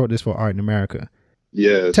 You wrote this for Art in America.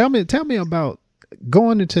 Yes. Tell me about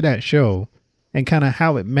going into that show and kind of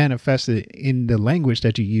how it manifested in the language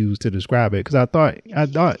that you used to describe it. Because I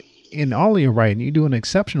thought in all of your writing, you do an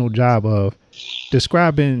exceptional job of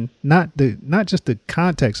describing not just the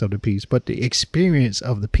context of the piece, but the experience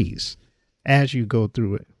of the piece as you go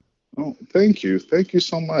through it. Oh, thank you. Thank you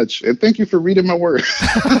so much. And thank you for reading my work.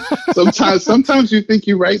 Sometimes you think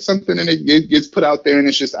you write something and it gets put out there and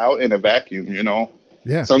it's just out in a vacuum,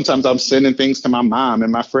 Yeah. Sometimes I'm sending things to my mom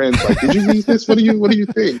and my friends like, did you read this? What do you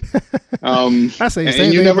think? I say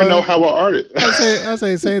and you never know how an artist. I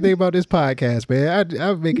say the same thing about this podcast, man.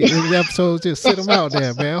 I make it episodes, just sit them out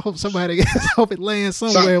there, man. I hope it lands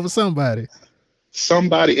somewhere with somebody.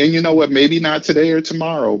 Somebody, and you know what, maybe not today or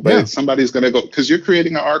tomorrow, but somebody's going to go, because you're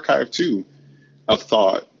creating an archive too of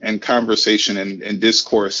thought and conversation and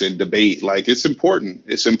discourse and debate. Like, it's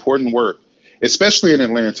important work, especially in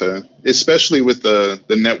Atlanta, especially with the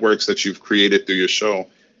networks that you've created through your show.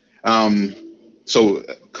 So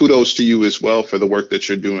kudos to you as well for the work that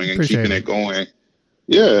you're doing and keeping it going.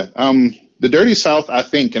 Yeah. The Dirty South, I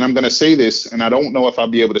think, and I'm going to say this, and I don't know if I'll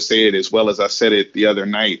be able to say it as well as I said it the other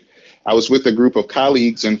night. I was with a group of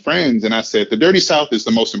colleagues and friends, and I said, the Dirty South is the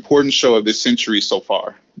most important show of this century so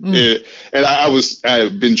far. And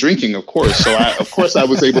I've been drinking, of course. So I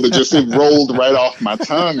was able to just, it rolled right off my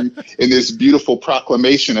tongue in this beautiful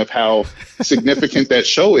proclamation of how significant that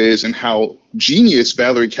show is and how genius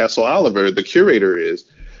Valerie Castle Oliver, the curator, is.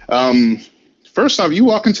 First off, you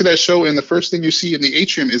walk into that show and the first thing you see in the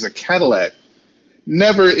atrium is a Cadillac.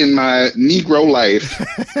 Never in my Negro life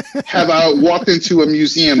have I walked into a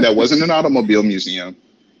museum that wasn't an automobile museum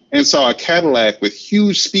and saw a Cadillac with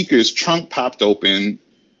huge speakers, trunk popped open,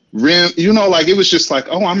 rim, it was just like,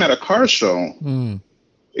 oh, I'm at a car show.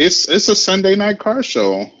 It's a Sunday night car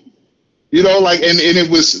show, and it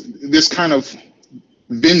was this kind of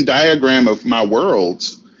Venn diagram of my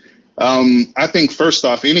worlds. I think first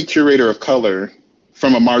off, any curator of color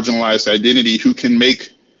from a marginalized identity who can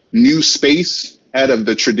make new space out of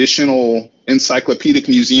the traditional encyclopedic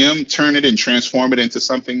museum, turn it and transform it into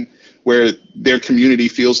something where their community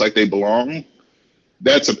feels like they belong,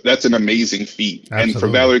 that's an amazing feat. Absolutely. And for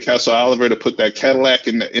Valerie Castle Oliver to put that Cadillac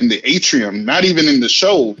in the atrium, not even in the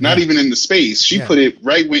show, not even in the space, she put it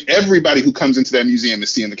right when everybody who comes into that museum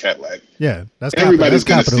is seeing the Cadillac. Yeah, that's everybody's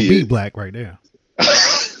capital B Black right there.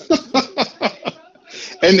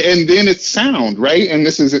 And then it's sound, right? And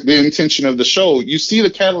this is the intention of the show. You see the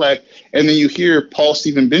Cadillac, and then you hear Paul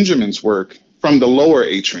Stephen Benjamin's work from the lower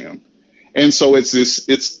atrium. And so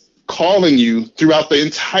it's calling you throughout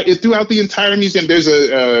the entire museum. There's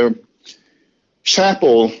a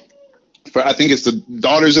chapel for, I think it's the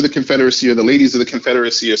Daughters of the Confederacy or the Ladies of the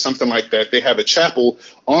Confederacy or something like that. They have a chapel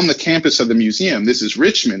on the campus of the museum. This is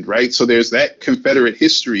Richmond, right? So there's that Confederate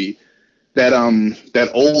history, that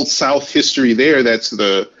old South history there. That's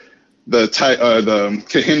the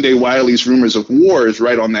Kehinde Wiley's Rumors of War is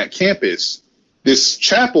right on that campus. This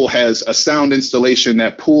chapel has a sound installation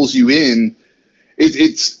that pulls you in.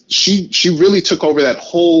 She really took over that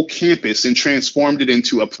whole campus and transformed it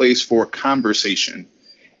into a place for conversation.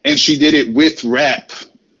 And she did it with rap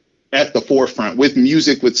at the forefront, with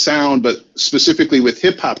music, with sound, but specifically with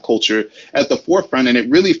hip hop culture at the forefront. And it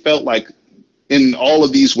really felt like, in all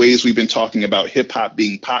of these ways we've been talking about hip hop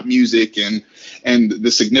being pop music and the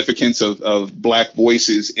significance of Black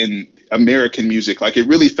voices in American music, like it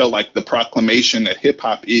really felt like the proclamation that hip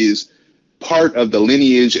hop is part of the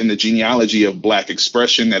lineage and the genealogy of Black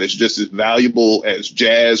expression that is just as valuable as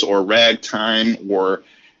jazz or ragtime or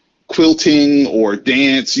quilting or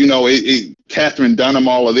dance, Catherine Dunham,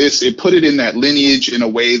 all of this, it put it in that lineage in a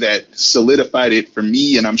way that solidified it for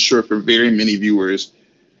me, and I'm sure for very many viewers,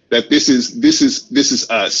 that this is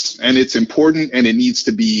us, and it's important, and it needs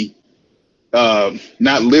to be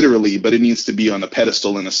not literally, but it needs to be on a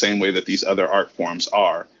pedestal in the same way that these other art forms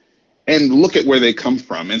are. And look at where they come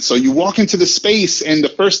from. And so you walk into the space, and the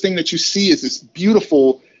first thing that you see is this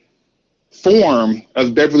beautiful form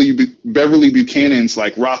of Beverly Buchanan's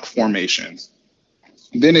like rock formations.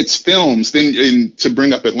 Then it's films. Then to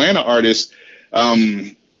bring up Atlanta artists,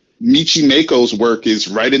 Michi Mako's work is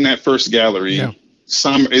right in that first gallery. Yeah.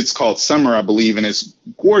 It's called Summer, I believe, and it's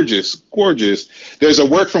gorgeous, gorgeous. There's a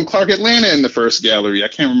work from Clark Atlanta in the first gallery. I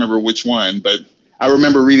can't remember which one, but I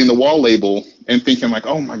remember reading the wall label and thinking like,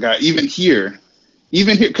 oh my God, even here,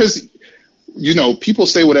 because, people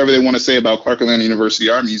say whatever they want to say about Clark Atlanta University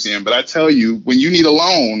Art Museum, but I tell you, when you need a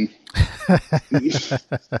loan,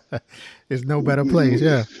 there's no better place.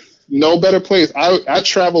 Yeah. No better place. I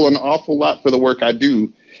travel an awful lot for the work I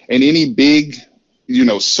do, and any big,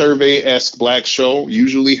 survey-esque Black show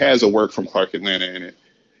usually has a work from Clark Atlanta in it.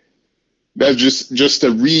 That's just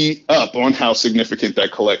to re-up on how significant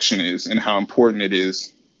that collection is and how important it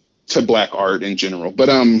is to Black art in general. But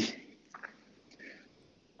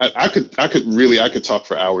I could talk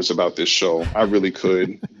for hours about this show. I really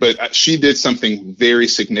could. But she did something very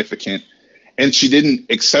significant, and she didn't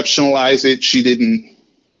exceptionalize it. She didn't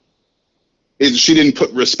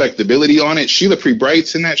put respectability on it. Sheila Pre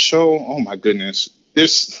Bright's in that show. Oh my goodness.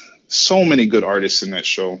 There's so many good artists in that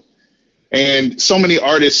show. And so many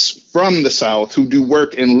artists from the South who do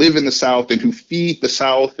work and live in the South and who feed the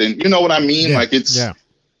South. And you know what I mean? Yeah,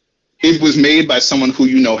 it was made by someone who,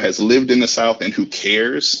 has lived in the South and who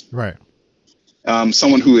cares. Right.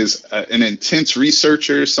 Someone who is an intense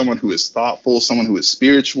researcher, someone who is thoughtful, someone who is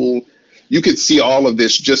spiritual. You could see all of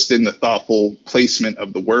this just in the thoughtful placement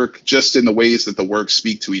of the work, just in the ways that the works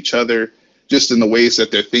speak to each other, just in the ways that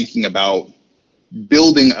they're thinking about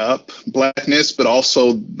building up Blackness, but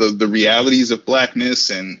also the realities of Blackness.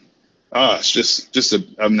 And it's just a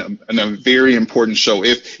very important show.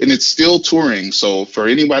 And it's still touring. So for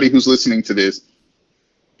anybody who's listening to this,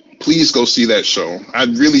 please go see that show. I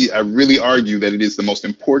really argue that it is the most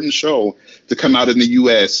important show to come out in the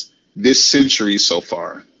U.S. this century so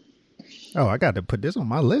far. Oh, I got to put this on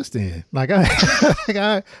my list then. Like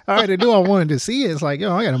I already knew I wanted to see it. It's like,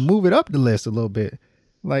 I got to move it up the list a little bit.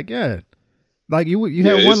 Like, yeah. Like you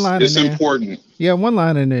had one line in there. It's important. Yeah, one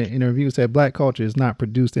line in the interview said Black culture is not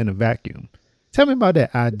produced in a vacuum. Tell me about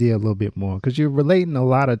that idea a little bit more, because you're relating a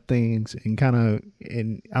lot of things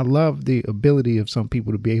and I love the ability of some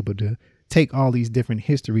people to be able to take all these different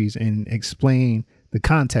histories and explain the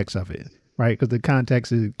context of it, right? Because the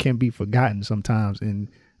context can be forgotten sometimes in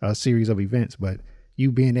a series of events, but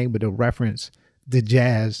you being able to reference the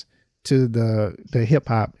jazz to the hip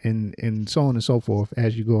hop and so on and so forth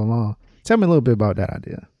as you go along. Tell me a little bit about that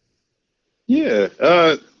idea. Yeah.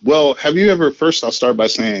 Well, have you ever, first I'll start by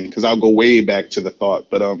saying, because I'll go way back to the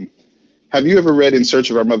thought, but have you ever read In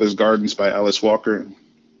Search of Our Mother's Gardens by Alice Walker?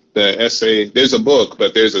 The essay, there's a book,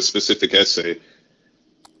 but there's a specific essay.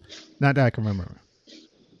 Not that I can remember.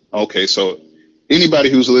 Okay, so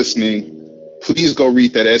anybody who's listening, please go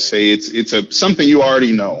read that essay. It's something you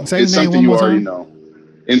already know. Say it's something you already know.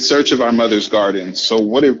 In Search of Our Mother's Gardens. So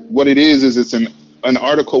what it is it's an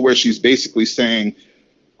article where she's basically saying,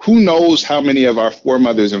 who knows how many of our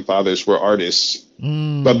foremothers and fathers were artists,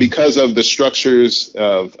 but because of the structures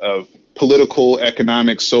of political,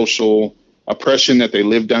 economic, social oppression that they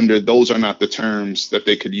lived under, those are not the terms that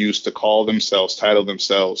they could use to call themselves, title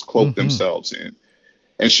themselves, cloak themselves in.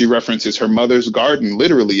 And she references her mother's garden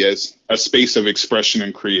literally as a space of expression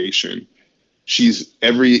and creation. She's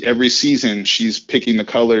every season, she's picking the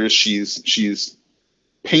colors, she's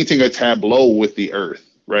painting a tableau with the earth,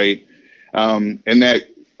 right? And that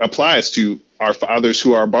applies to our fathers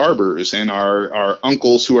who are barbers and our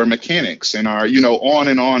uncles who are mechanics and our, on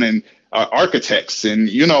and architects and,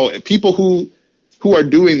 people who are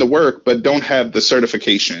doing the work but don't have the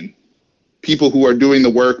certification. People who are doing the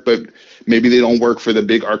work, but maybe they don't work for the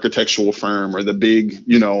big architectural firm or the big,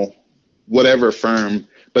 whatever firm,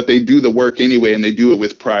 but they do the work anyway, and they do it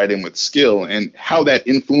with pride and with skill. And how that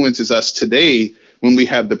influences us today when we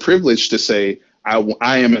have the privilege to say,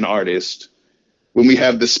 I am an artist, when we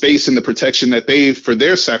have the space and the protection that they, for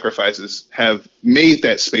their sacrifices, have made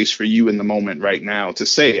that space for you in the moment right now to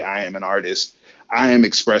say, I am an artist, I am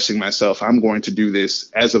expressing myself, I'm going to do this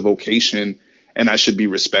as a vocation, and I should be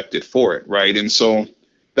respected for it, right? And so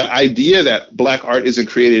the idea that Black art isn't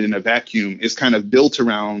created in a vacuum is kind of built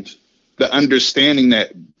around the understanding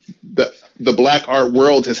that the Black art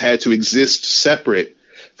world has had to exist separate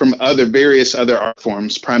from various other art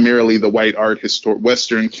forms, primarily the white art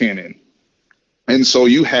Western canon. And so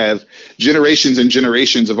you have generations and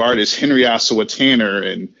generations of artists, Henry Ossawa Tanner,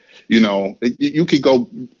 and you could go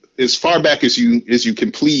as far back as you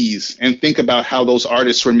can please and think about how those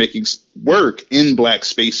artists were making work in Black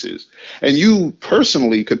spaces. And you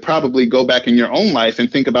personally could probably go back in your own life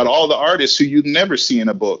and think about all the artists who you'd never see in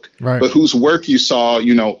a book, right, but whose work you saw,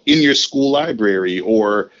 in your school library,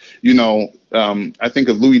 or, I think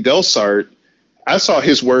of Louis Delsart. I saw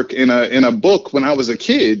his work in a book when I was a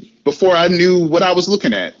kid before I knew what I was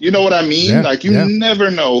looking at. You know what I mean? Yeah, like you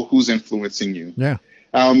never know who's influencing you. Yeah.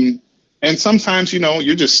 And sometimes,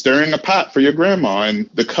 you're just stirring a pot for your grandma, and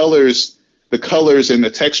the colors and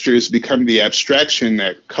the textures become the abstraction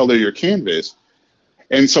that color your canvas.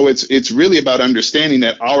 And so it's really about understanding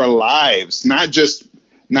that our lives, not just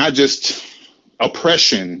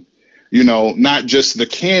oppression, not just the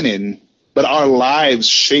canon, but our lives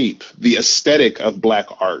shape the aesthetic of Black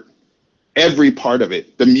art. Every part of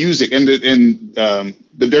it, the music, and the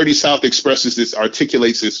Dirty South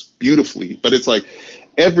articulates this beautifully. But it's like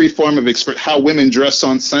every form of how women dress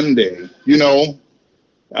on Sunday.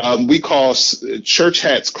 We call church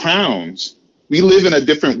hats crowns. We live in a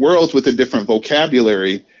different world with a different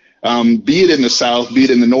vocabulary. Be it in the South, be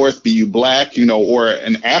it in the North, be you Black, or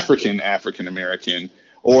an African American,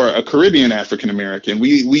 or a Caribbean African American.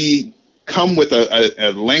 We come with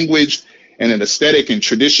a language and an aesthetic and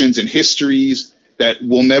traditions and histories that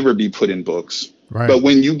will never be put in books. Right. But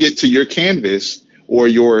when you get to your canvas or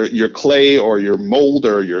your clay or your mold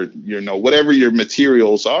or your whatever your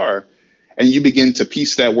materials are, and you begin to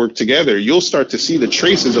piece that work together, you'll start to see the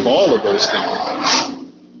traces of all of those things.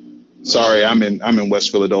 Sorry, I'm in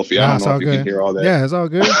West Philadelphia. I don't know if you can hear all that. Yeah, it's all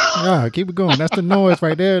good. Yeah, keep it going. That's the noise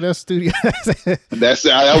right there. That's studio.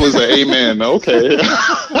 That was an amen. Okay.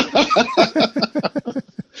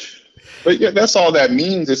 But yeah, that's all that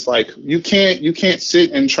means. It's like you can't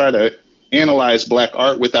sit and try to analyze Black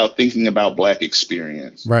art without thinking about Black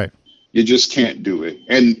experience. Right. You just can't do it.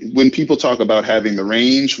 And when people talk about having the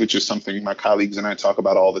range, which is something my colleagues and I talk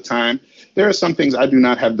about all the time, there are some things I do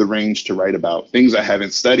not have the range to write about, things I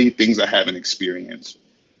haven't studied, things I haven't experienced.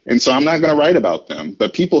 And so I'm not going to write about them.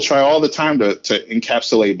 But people try all the time to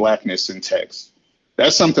encapsulate Blackness in text.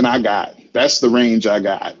 That's something I got. That's the range I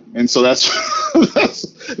got. And so that's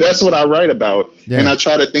that's what I write about. Yeah. And I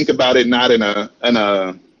try to think about it not in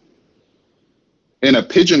a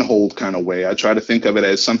pigeonholed kind of way. I try to think of it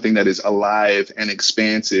as something that is alive and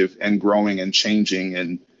expansive and growing and changing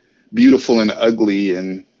and beautiful and ugly,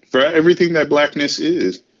 and for everything that Blackness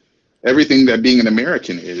is, everything that being an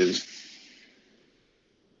American is.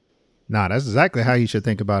 Nah, that's exactly how you should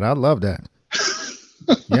think about it. I love that.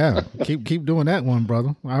 Yeah, keep doing that one,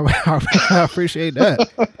 brother. I appreciate that.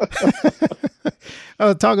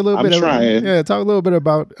 Talk a little bit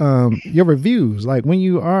about your reviews. Like when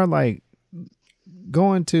you are like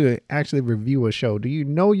going to actually review a show, do you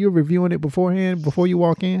know you're reviewing it beforehand before you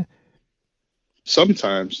walk in?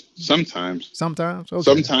 Sometimes.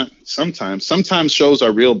 Okay. Sometimes shows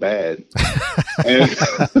are real bad.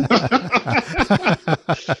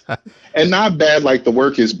 And not bad like the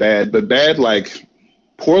work is bad, but bad like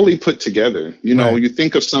poorly put together. Right. You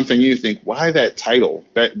think of something, you think, why that title?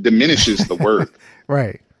 That diminishes the work.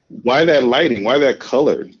 Right. Why that lighting? Why that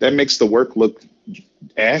color? That makes the work look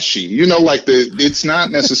ashy. It's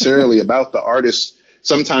not necessarily about the artist.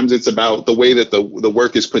 Sometimes it's about the way that the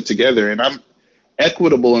work is put together. And I'm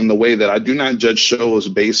equitable in the way that I do not judge shows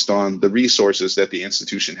based on the resources that the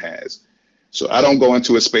institution has. So I don't go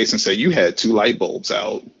into a space and say, you had 2 light bulbs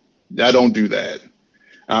out. I don't do that.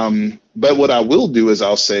 But what I will do is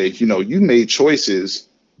I'll say, you made choices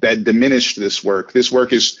that diminished this work. This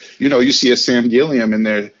work is, you see a Sam Gilliam and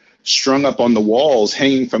they're strung up on the walls,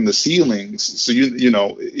 hanging from the ceilings. So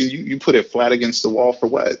you put it flat against the wall for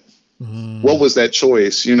what? Mm. What was that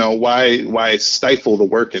choice? Why stifle the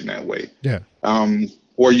work in that way? Yeah.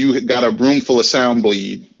 Or you got a room full of sound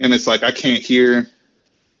bleed and it's like, I can't hear.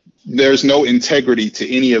 There's no integrity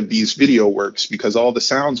to any of these video works because all the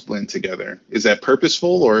sounds blend together. Is that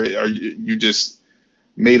purposeful, or are you just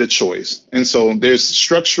made a choice? And so there's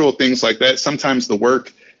structural things like that. Sometimes the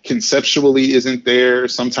work conceptually isn't there.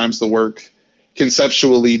 Sometimes the work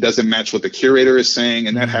conceptually doesn't match what the curator is saying,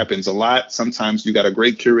 and that happens a lot. Sometimes you got a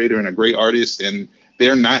great curator and a great artist, and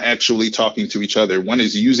they're not actually talking to each other. One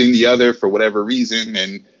is using the other for whatever reason,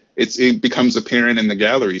 and it becomes apparent in the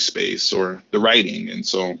gallery space or the writing. And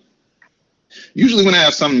so usually when I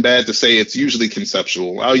have something bad to say, it's usually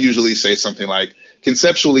conceptual. I'll usually say something like,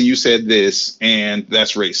 conceptually you said this, and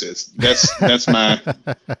that's racist. That's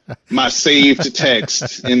my saved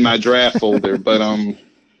text in my draft folder. But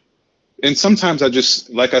and sometimes I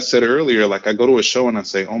just, like I said earlier, like I go to a show and I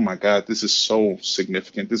say, oh my God, this is so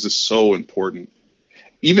significant. This is so important.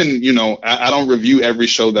 Even, I don't review every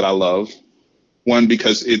show that I love. One,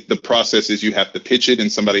 because the process is you have to pitch it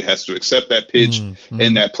and somebody has to accept that pitch.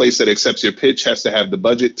 And that place that accepts your pitch has to have the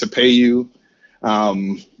budget to pay you.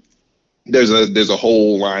 There's a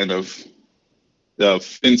whole line of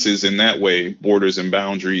fences in that way, borders and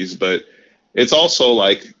boundaries. But it's also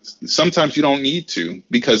like sometimes you don't need to,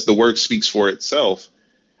 because the work speaks for itself.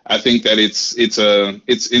 I think that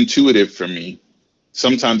it's intuitive for me.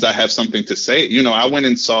 Sometimes I have something to say. I went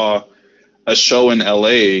and saw a show in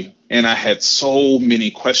LA and I had so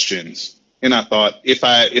many questions. And I thought if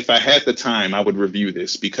I had the time, I would review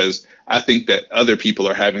this, because I think that other people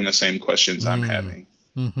are having the same questions I'm having.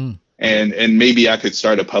 Mm-hmm. And maybe I could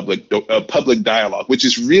start a public dialogue, which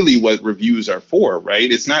is really what reviews are for, right?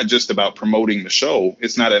 It's not just about promoting the show.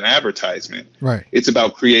 It's not an advertisement. Right. It's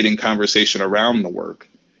about creating conversation around the work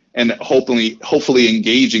and hopefully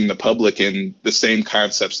engaging the public in the same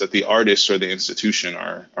concepts that the artists or the institution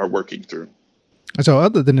are working through. So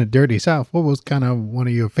other than the Dirty South, what was kind of one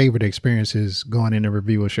of your favorite experiences going in to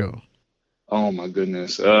review a show? Oh my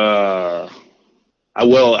goodness. I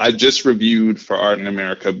just reviewed for Art in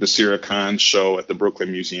America Basira Khan's show at the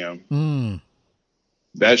Brooklyn Museum.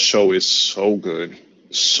 That show is so good.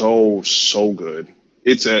 So good.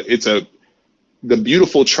 It's the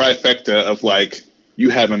beautiful trifecta of, like, you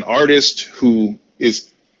have an artist who is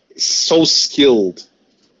so skilled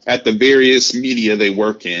at the various media they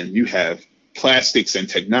work in. You have plastics and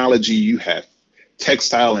technology, you have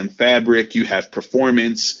textile and fabric, you have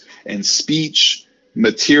performance and speech.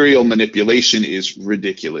 Material manipulation is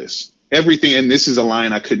ridiculous. Everything, and this is a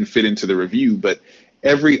line I couldn't fit into the review, but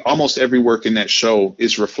almost every work in that show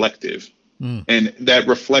is reflective. And that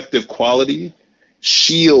reflective quality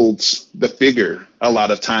shields the figure a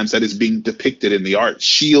lot of times that is being depicted in the art,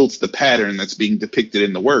 shields the pattern that's being depicted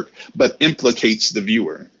in the work, but implicates the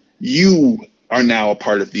viewer. You are now a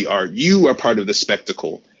part of the art. You are part of the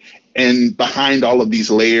spectacle. And behind all of these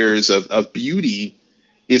layers of beauty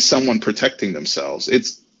is someone protecting themselves.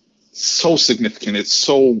 It's so significant. It's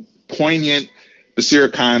so poignant.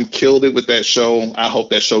 Basira Khan killed it with that show. I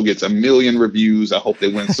hope that show gets 1 million reviews. I hope they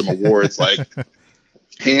win some awards. Like,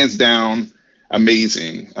 hands down,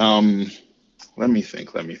 amazing. Let me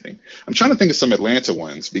think. I'm trying to think of some Atlanta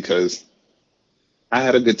ones, because I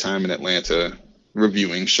had a good time in Atlanta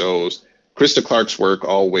reviewing shows. Krista Clark's work,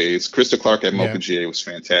 always. Krista Clark at Mocha GA was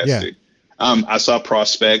fantastic. I saw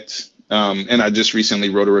Prospect, and I just recently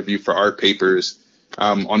wrote a review for Art Papers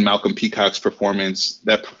on Malcolm Peacock's performance.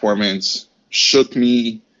 That performance shook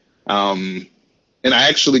me, and I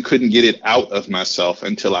actually couldn't get it out of myself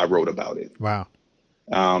until I wrote about it. Wow.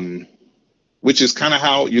 Which is kind of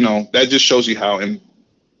how, that just shows you how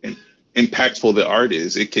impactful the art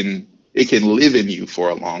is. It can live in you for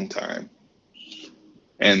a long time.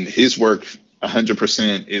 And his work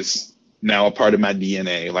 100% is now a part of my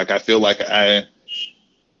DNA. Like, I feel like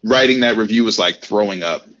writing that review was like throwing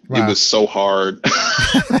up. Wow. It was so hard.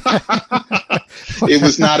 It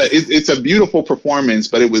was not it's a beautiful performance,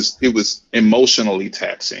 but it was emotionally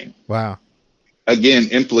taxing. Wow. Again,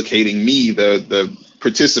 implicating me, the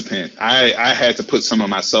participant. I had to put some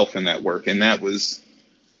of myself in that work, and that was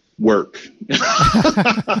work.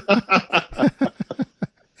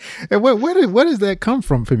 And where does that come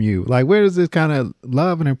from you? Like, where does this kind of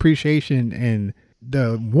love and appreciation and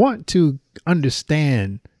the want to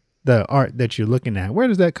understand the art that you're looking at, where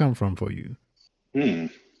does that come from for you?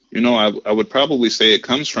 I would probably say it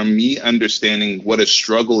comes from me understanding what a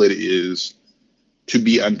struggle it is to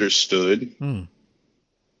be understood.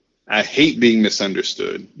 I hate being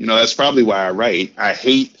misunderstood. That's probably why I write. I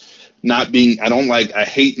hate I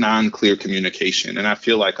hate non-clear communication. And I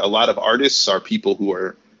feel like a lot of artists are people who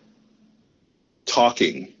are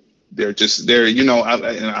talking. I'll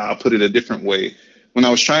put it a different way. When I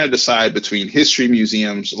was trying to decide between history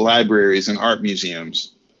museums, libraries, and art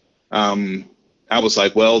museums, I was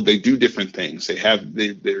like, well, they do different things.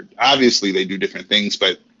 They're obviously they do different things,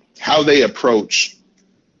 but how they approach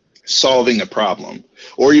solving a problem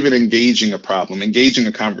or even engaging a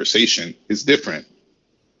conversation is different.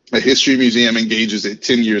 A history museum engages it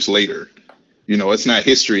 10 years later. It's not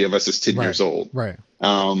history unless it's 10 years old. Right.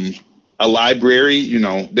 A library,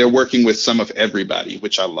 they're working with some of everybody,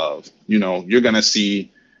 which I love. You're going to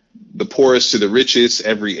see the poorest to the richest,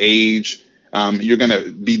 every age. You're going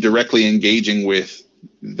to be directly engaging with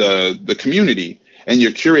the community. and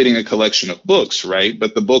you're curating a collection of books, right?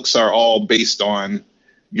 But the books are all based on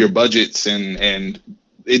your budgets, and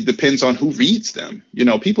it depends on who reads them. You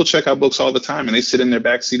know, people check out books all the time and they sit in their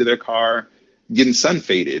back seat of their car getting sun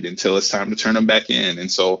faded until it's time to turn them back in. And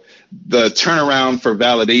so the turnaround for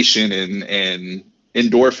validation and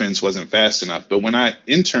endorphins wasn't fast enough. But when I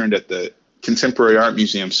interned at the Contemporary Art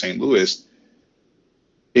Museum St. Louis,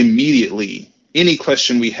 immediately, any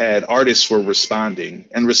question we had, artists were responding,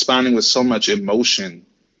 and responding with so much emotion,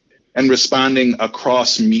 and responding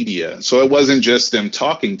across media. So it wasn't just them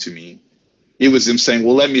talking to me. It was them saying,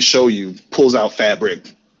 well, let me show you, pulls out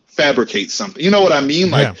fabric, fabricates something. You know what I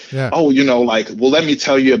mean? Like, oh, you know, like, well, let me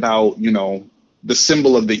tell you about, you know, the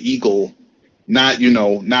symbol of the eagle, not, you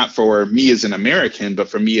know, not for me as an American, but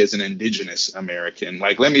for me as an indigenous American.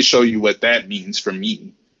 Like, let me show you what that means for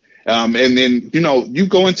me. And then, you know, you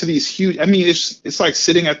go into these huge, I mean, it's like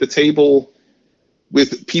sitting at the table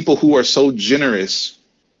with people who are so generous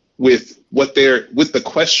with with the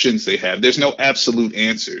questions they have. There's no absolute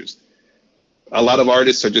answers. A lot of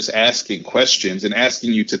artists are just asking questions and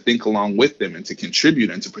asking you to think along with them and to contribute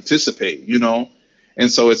and to participate, you know? And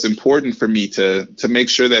so it's important for me to make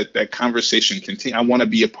sure that that conversation continues. I want to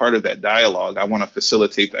be a part of that dialogue. I want to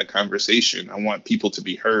facilitate that conversation. I want people to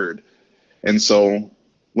be heard. And so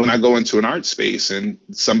when I go into an art space and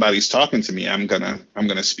somebody's talking to me, I'm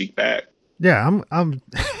gonna speak back. Yeah,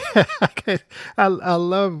 I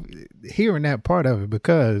love hearing that part of it,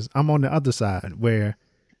 because I'm on the other side where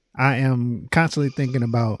I am constantly thinking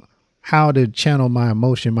about how to channel my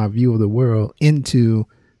emotion, my view of the world into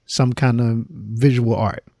some kind of visual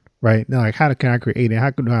art, right? Now, like, how can I create it?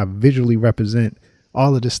 How can I visually represent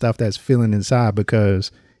all of the stuff that's feeling inside?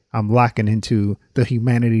 Because I'm locking into the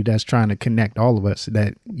humanity that's trying to connect all of us,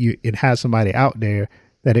 that it has somebody out there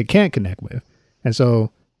that it can connect with. And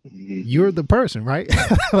so you're the person, right?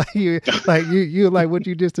 you're like what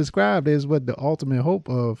you just described is what the ultimate hope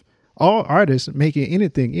of all artists making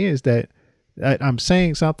anything is, that I'm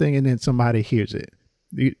saying something and then somebody hears it.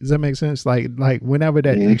 Does that make sense? Like whenever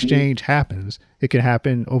that exchange happens, it can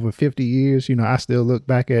happen over 50 years. You know, I still look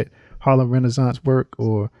back at Harlem Renaissance work,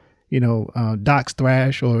 or, you know, Doc's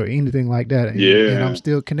Thrash or anything like that. And I'm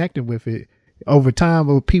still connected with it over time,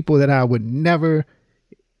 of people that I would never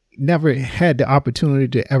had the opportunity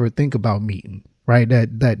to ever think about meeting, right?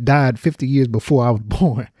 That died 50 years before I was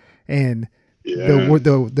born. And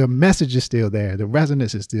the message is still there. The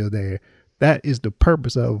resonance is still there. That is the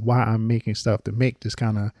purpose of why I'm making stuff, to make this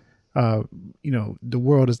kind of, you know, the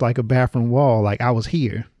world is like a bathroom wall. Like, I was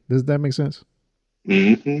here. Does that make sense?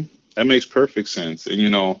 Mm-hmm. That makes perfect sense. And, you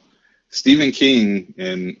know, Stephen King,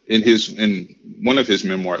 in one of his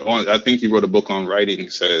memoirs, I think he wrote a book on writing,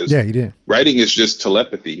 says, yeah, he did. Writing is just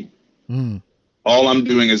telepathy. All I'm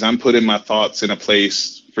doing is I'm putting my thoughts in a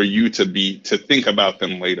place for you to think about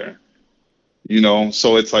them later. You know,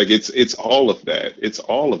 so it's like, it's all of that. It's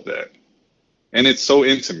all of that. And it's so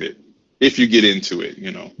intimate if you get into it, you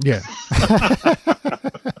know. Yeah.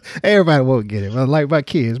 Everybody won't get it. Well, like my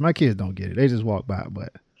kids don't get it. They just walk by,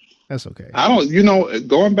 but that's okay. I don't, you know,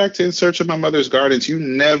 going back to In Search of My Mother's Gardens, you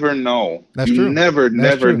never know. That's you true. Never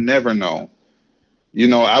know. You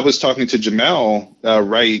know, I was talking to Jamel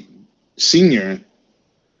Wright Sr.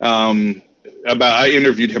 I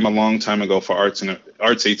interviewed him a long time ago for Arts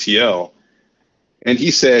ATL. And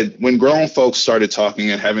he said, when grown folks started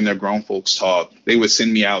talking and having their grown folks talk, they would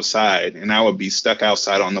send me outside, and I would be stuck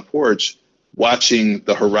outside on the porch watching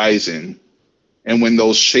the horizon. And when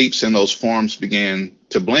those shapes and those forms began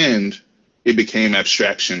to blend, it became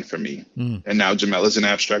abstraction for me. And now Jamel is an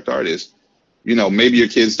abstract artist. You know, maybe your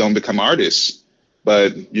kids don't become artists,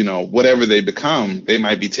 but, you know, whatever they become, they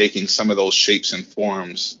might be taking some of those shapes and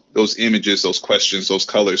forms, those images, those questions, those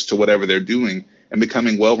colors to whatever they're doing, and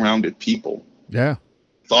becoming well-rounded people. Yeah.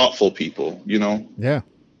 Thoughtful people, you know? Yeah.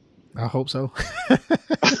 I hope so.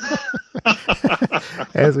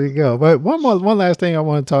 As we go. But one last thing I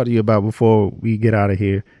want to talk to you about before we get out of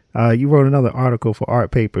here. You wrote another article for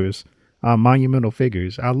Art Papers, Monumental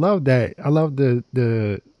Figures. I love that. I love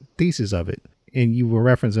the thesis of it. And you were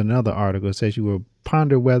referencing another article that says you will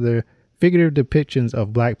ponder whether figurative depictions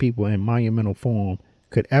of Black people in monumental form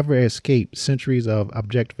could ever escape centuries of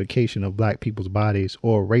objectification of Black people's bodies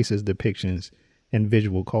or racist depictions in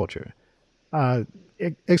visual culture.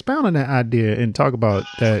 Expound on that idea and talk about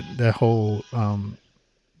that whole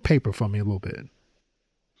paper for me a little bit.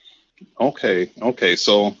 Okay.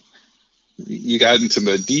 So you got into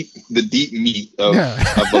the deep meat of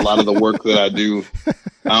a lot of the work that I do.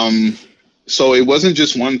 So it wasn't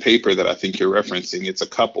just one paper that I think you're referencing. It's a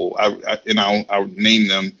couple. I'll name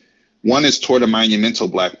them. One is Toward a Monumental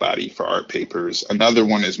Black Body for Art Papers. Another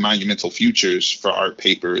one is Monumental Futures for Art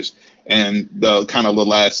Papers. And the kind of the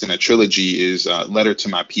last in a trilogy is Letter to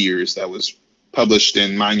My Peers that was published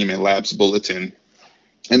in Monument Labs Bulletin.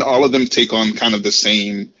 And all of them take on kind of the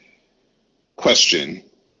same question.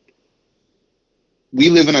 We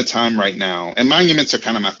live in a time right now, and monuments are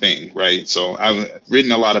kind of my thing, right? So I've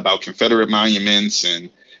written a lot about Confederate monuments and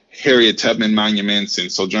Harriet Tubman monuments and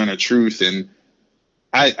Sojourner Truth. And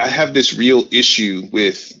I have this real issue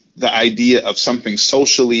with the idea of something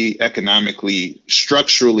socially, economically,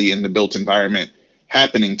 structurally in the built environment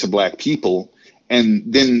happening to Black people. And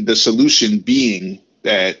then the solution being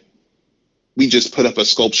that we just put up a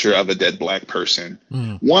sculpture of a dead Black person.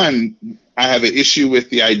 One, I have an issue with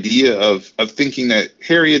the idea of thinking that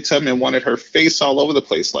Harriet Tubman wanted her face all over the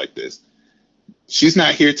place like this. She's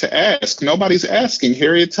not here to ask. Nobody's asking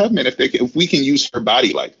Harriet Tubman if we can use her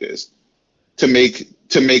body like this to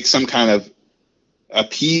make some kind of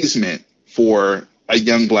appeasement for a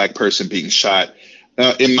young Black person being shot.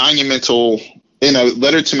 In a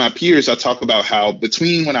Letter to My Peers, I talk about how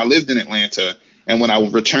between when I lived in Atlanta and when I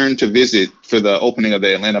returned to visit for the opening of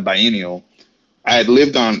the Atlanta Biennial, I had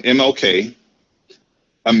lived on MLK.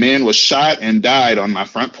 A man was shot and died on my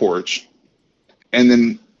front porch. And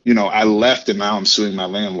then, I left and now I'm suing my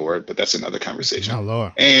landlord, but that's another conversation. Oh,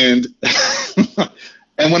 Lord. And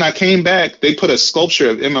and when I came back, they put a sculpture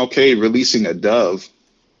of MLK releasing a dove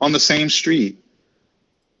on the same street.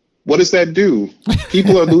 What does that do?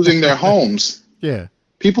 People are losing their homes. Yeah.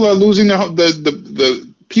 People are losing their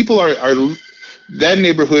the people are that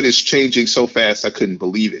neighborhood is changing so fast I couldn't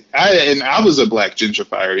believe it. I was a Black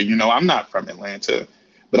gentrifier. I'm not from Atlanta,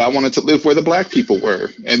 but I wanted to live where the Black people were.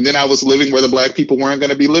 And then I was living where the Black people weren't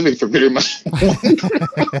going to be living for very much longer.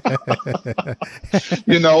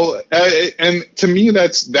 And to me,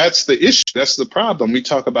 that's the issue. That's the problem. We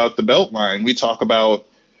talk about the Beltline. We talk about,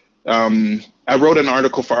 I wrote an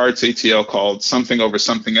article for Arts ATL called Something Over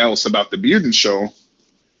Something Else about the Bearden Show.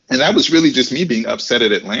 And that was really just me being upset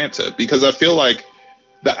at Atlanta, because I feel like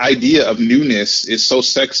the idea of newness is so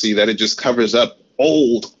sexy that it just covers up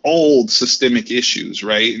old systemic issues,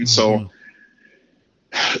 right? And so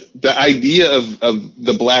the idea of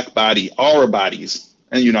the Black body, our bodies,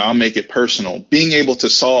 and I'll make it personal, being able to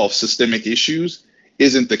solve systemic issues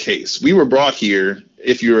isn't the case. We were brought here,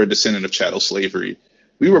 if you're a descendant of chattel slavery,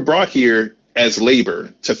 we were brought here as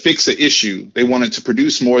labor to fix an issue. They wanted to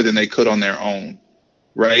produce more than they could on their own.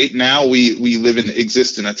 Right now, we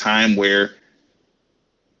exist in a time where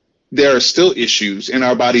there are still issues and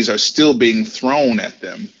our bodies are still being thrown at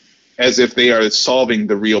them as if they are solving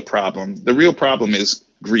the real problem. The real problem is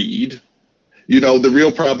greed. The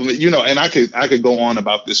real problem, and I could go on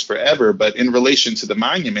about this forever, but in relation to the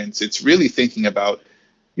monuments, it's really thinking about,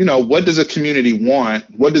 what does a community want?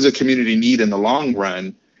 What does a community need in the long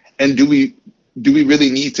run? And do we really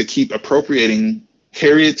need to keep appropriating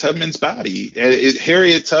Harriet Tubman's body?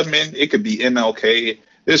 Harriet Tubman, it could be MLK.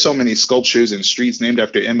 There's so many sculptures and streets named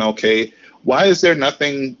after MLK. Why is there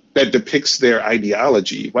nothing that depicts their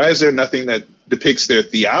ideology? Why is there nothing that depicts their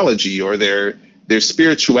theology or their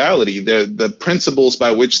spirituality, the principles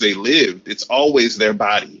by which they lived? It's always their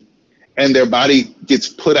body, and their body gets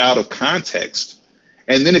put out of context.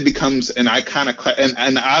 And then it becomes an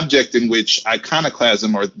object in which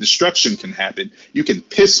iconoclasm or destruction can happen. You can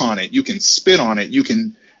piss on it, you can spit on it, you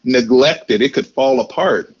can neglect it, it could fall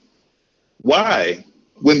apart. Why?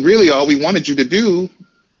 When really all we wanted you to do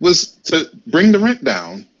was to bring the rent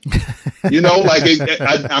down.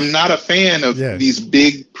 I'm not a fan of these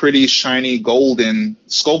big, pretty, shiny, golden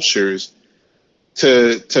sculptures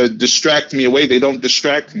to distract me away. They don't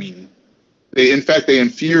distract me. In fact, they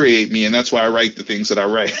infuriate me, and that's why I write the things that I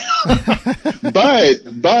write.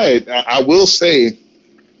 But I will say,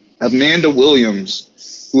 Amanda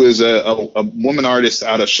Williams, who is a woman artist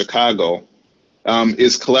out of Chicago,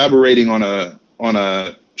 is collaborating on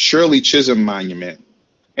a Shirley Chisholm monument,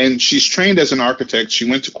 and she's trained as an architect. She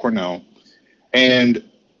went to Cornell, and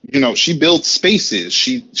she builds spaces.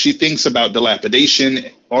 She thinks about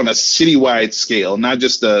dilapidation on a citywide scale, not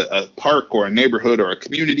just a park or a neighborhood or a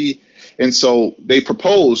community. And so they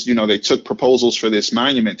proposed, they took proposals for this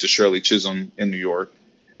monument to Shirley Chisholm in New York,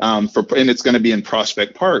 and it's going to be in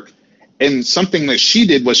Prospect Park. And something that she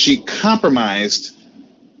did was she compromised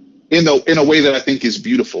in a way that I think is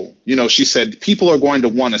beautiful. She said, people are going to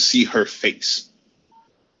want to see her face,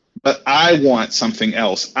 but I want something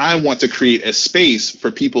else. I want to create a space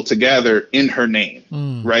for people to gather in her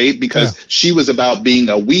name, right? Because she was about being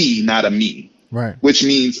a we, not a me. Right. Which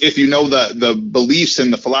means if you know the beliefs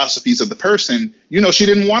and the philosophies of the person, she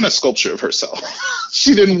didn't want a sculpture of herself.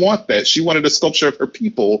 She didn't want that. She wanted a sculpture of her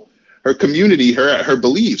people her community, her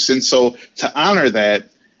beliefs. And so to honor that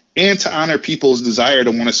and to honor people's desire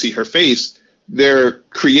to want to see her face, they're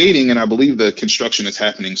creating, and I believe the construction is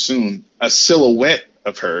happening soon, a silhouette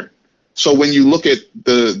of her. So when you look at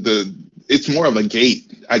it's more of a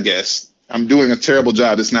gate, I guess. I'm doing a terrible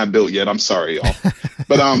job. It's not built yet. I'm sorry, y'all.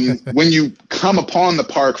 But when you come upon the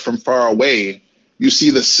park from far away, you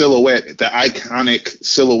see the silhouette, the iconic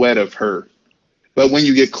silhouette of her. But when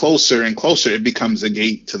you get closer and closer, it becomes a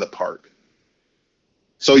gate to the park.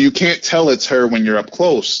 So you can't tell it's her when you're up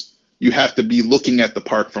close. You have to be looking at the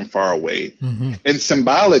park from far away. Mm-hmm. And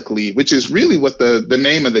symbolically, which is really what the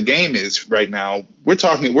name of the game is right now,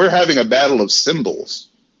 we're having a battle of symbols.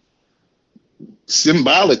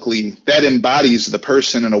 Symbolically, that embodies the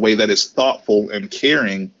person in a way that is thoughtful and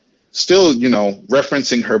caring, still,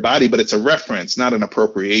 referencing her body, but it's a reference, not an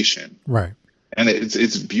appropriation. Right. And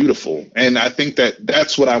it's beautiful. And I think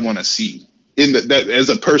that's what I want to see that as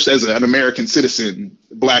a person, as an American citizen,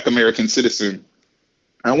 Black American citizen.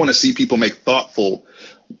 I want to see people make thoughtful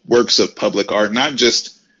works of public art, not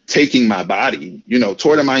just taking my body.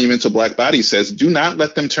 Toward a Monumental Black Body says, do not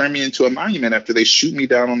let them turn me into a monument after they shoot me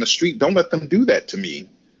down on the street. Don't let them do that to me.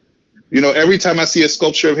 Every time I see a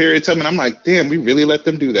sculpture of Harriet Tubman, I'm like, damn, we really let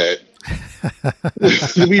them do that.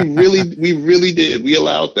 we really did. We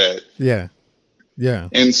allowed that. Yeah. Yeah.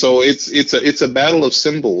 And so it's a battle of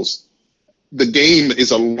symbols. The game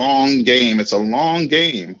is a long game. It's a long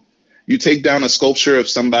game. You take down a sculpture of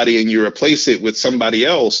somebody and you replace it with somebody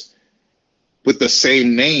else with the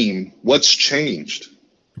same name. What's changed?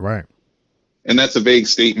 Right. And that's a vague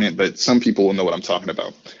statement, but some people will know what I'm talking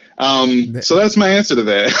about. So that's my answer to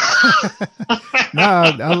that. No,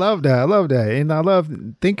 I love that. I love that. And I love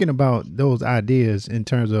thinking about those ideas in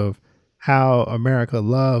terms of how America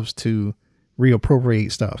loves to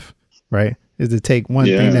reappropriate stuff, right? Is to take one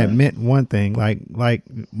thing that meant one thing, like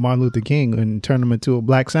Martin Luther King, and turn them into a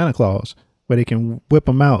Black Santa Claus, where they can whip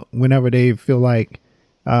them out whenever they feel like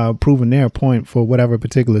proving their point for whatever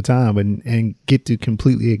particular time, and get to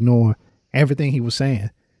completely ignore everything he was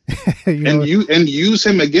saying. and use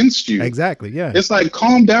him against you. Exactly. Yeah. It's like,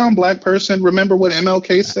 calm down, Black person. Remember what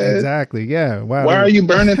MLK said? Exactly. Yeah. Why are you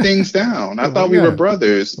burning things down? I thought we were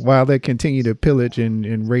brothers. While they continue to pillage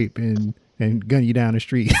and rape and gun you down the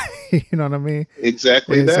street. You know what I mean?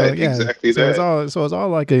 Exactly that. So, exactly that. It's all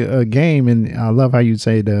like a game. And I love how you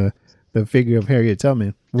say the figure of Harriet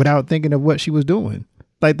Tubman without thinking of what she was doing.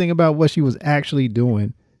 Like, think about what she was actually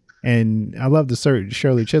doing. And I love the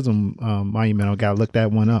Shirley Chisholm monument. I got to look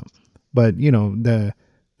that one up. But, the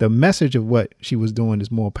message of what she was doing is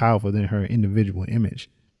more powerful than her individual image.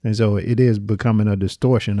 And so it is becoming a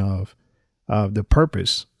distortion of the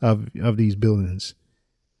purpose of these buildings,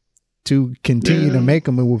 to continue to make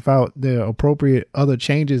them without the appropriate other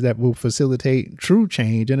changes that will facilitate true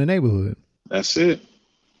change in the neighborhood. That's it.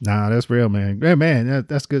 Nah, that's real, man. Yeah, man,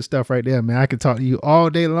 that's good stuff right there, man. I could talk to you all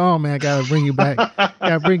day long, man. I gotta bring you back.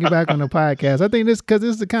 Gotta bring you back on the podcast. I think because this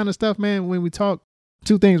is the kind of stuff, man, when we talk,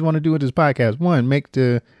 two things I want to do with this podcast. One, make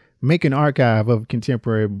an archive of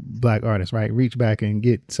contemporary Black artists, right? Reach back and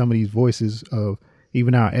get some of these voices of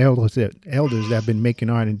even our elders that have been making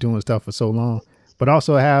art and doing stuff for so long. But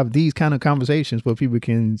also have these kind of conversations where people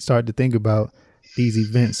can start to think about these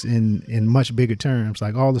events in much bigger terms.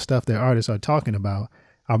 Like, all the stuff that artists are talking about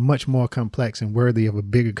are much more complex and worthy of a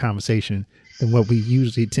bigger conversation than what we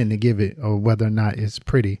usually tend to give it, or whether or not it's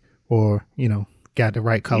pretty or, got the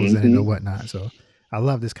right colors in it or whatnot. So I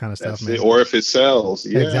love this kind of stuff, man. Or if it sells.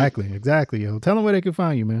 Yeah. Exactly. Yo, tell them where they can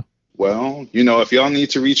find you, man. Well, if y'all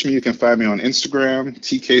need to reach me, you can find me on Instagram,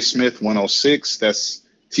 TKSmith106. That's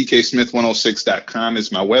tksmith106.com is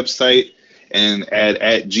my website, and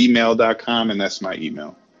at gmail.com, and that's my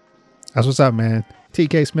email. That's what's up, man.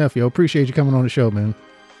 TK Smith, yo, appreciate you coming on the show, man.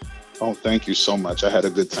 Oh, thank you so much. I had a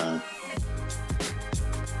good time.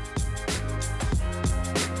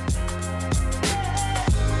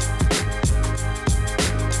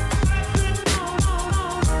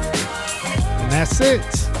 And that's it.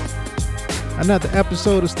 Another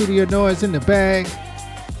episode of Studio Noise in the bag.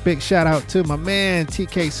 Big shout out to my man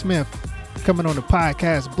TK Smith coming on the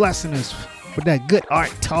podcast, blessing us with that good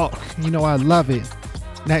art talk. I love it.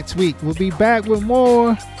 Next week we'll be back with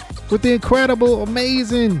more, with the incredible,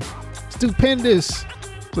 amazing, stupendous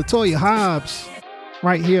Latoya Hobbs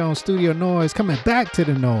right here on Studio Noise, coming back to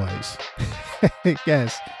the noise.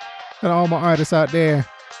 Yes. And all my artists out there,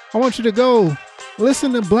 I want you to go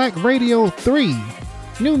listen to Black Radio 3.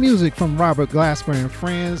 New music from Robert Glasper and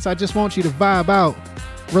friends. I just want you to vibe out,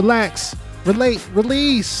 relax, relate,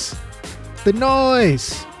 release the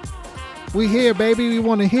noise. We here, baby. We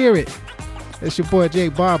want to hear it. It's your boy Jay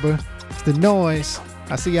Barber. It's the noise.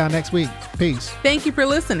 I'll see y'all next week. Peace. Thank you for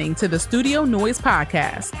listening to the Studio Noise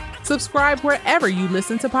Podcast. Subscribe wherever you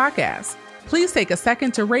listen to podcasts. Please take a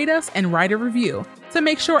second to rate us and write a review to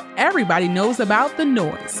make sure everybody knows about the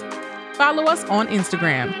noise. Follow us on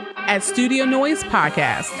Instagram at Studio Noise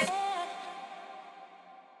Podcast.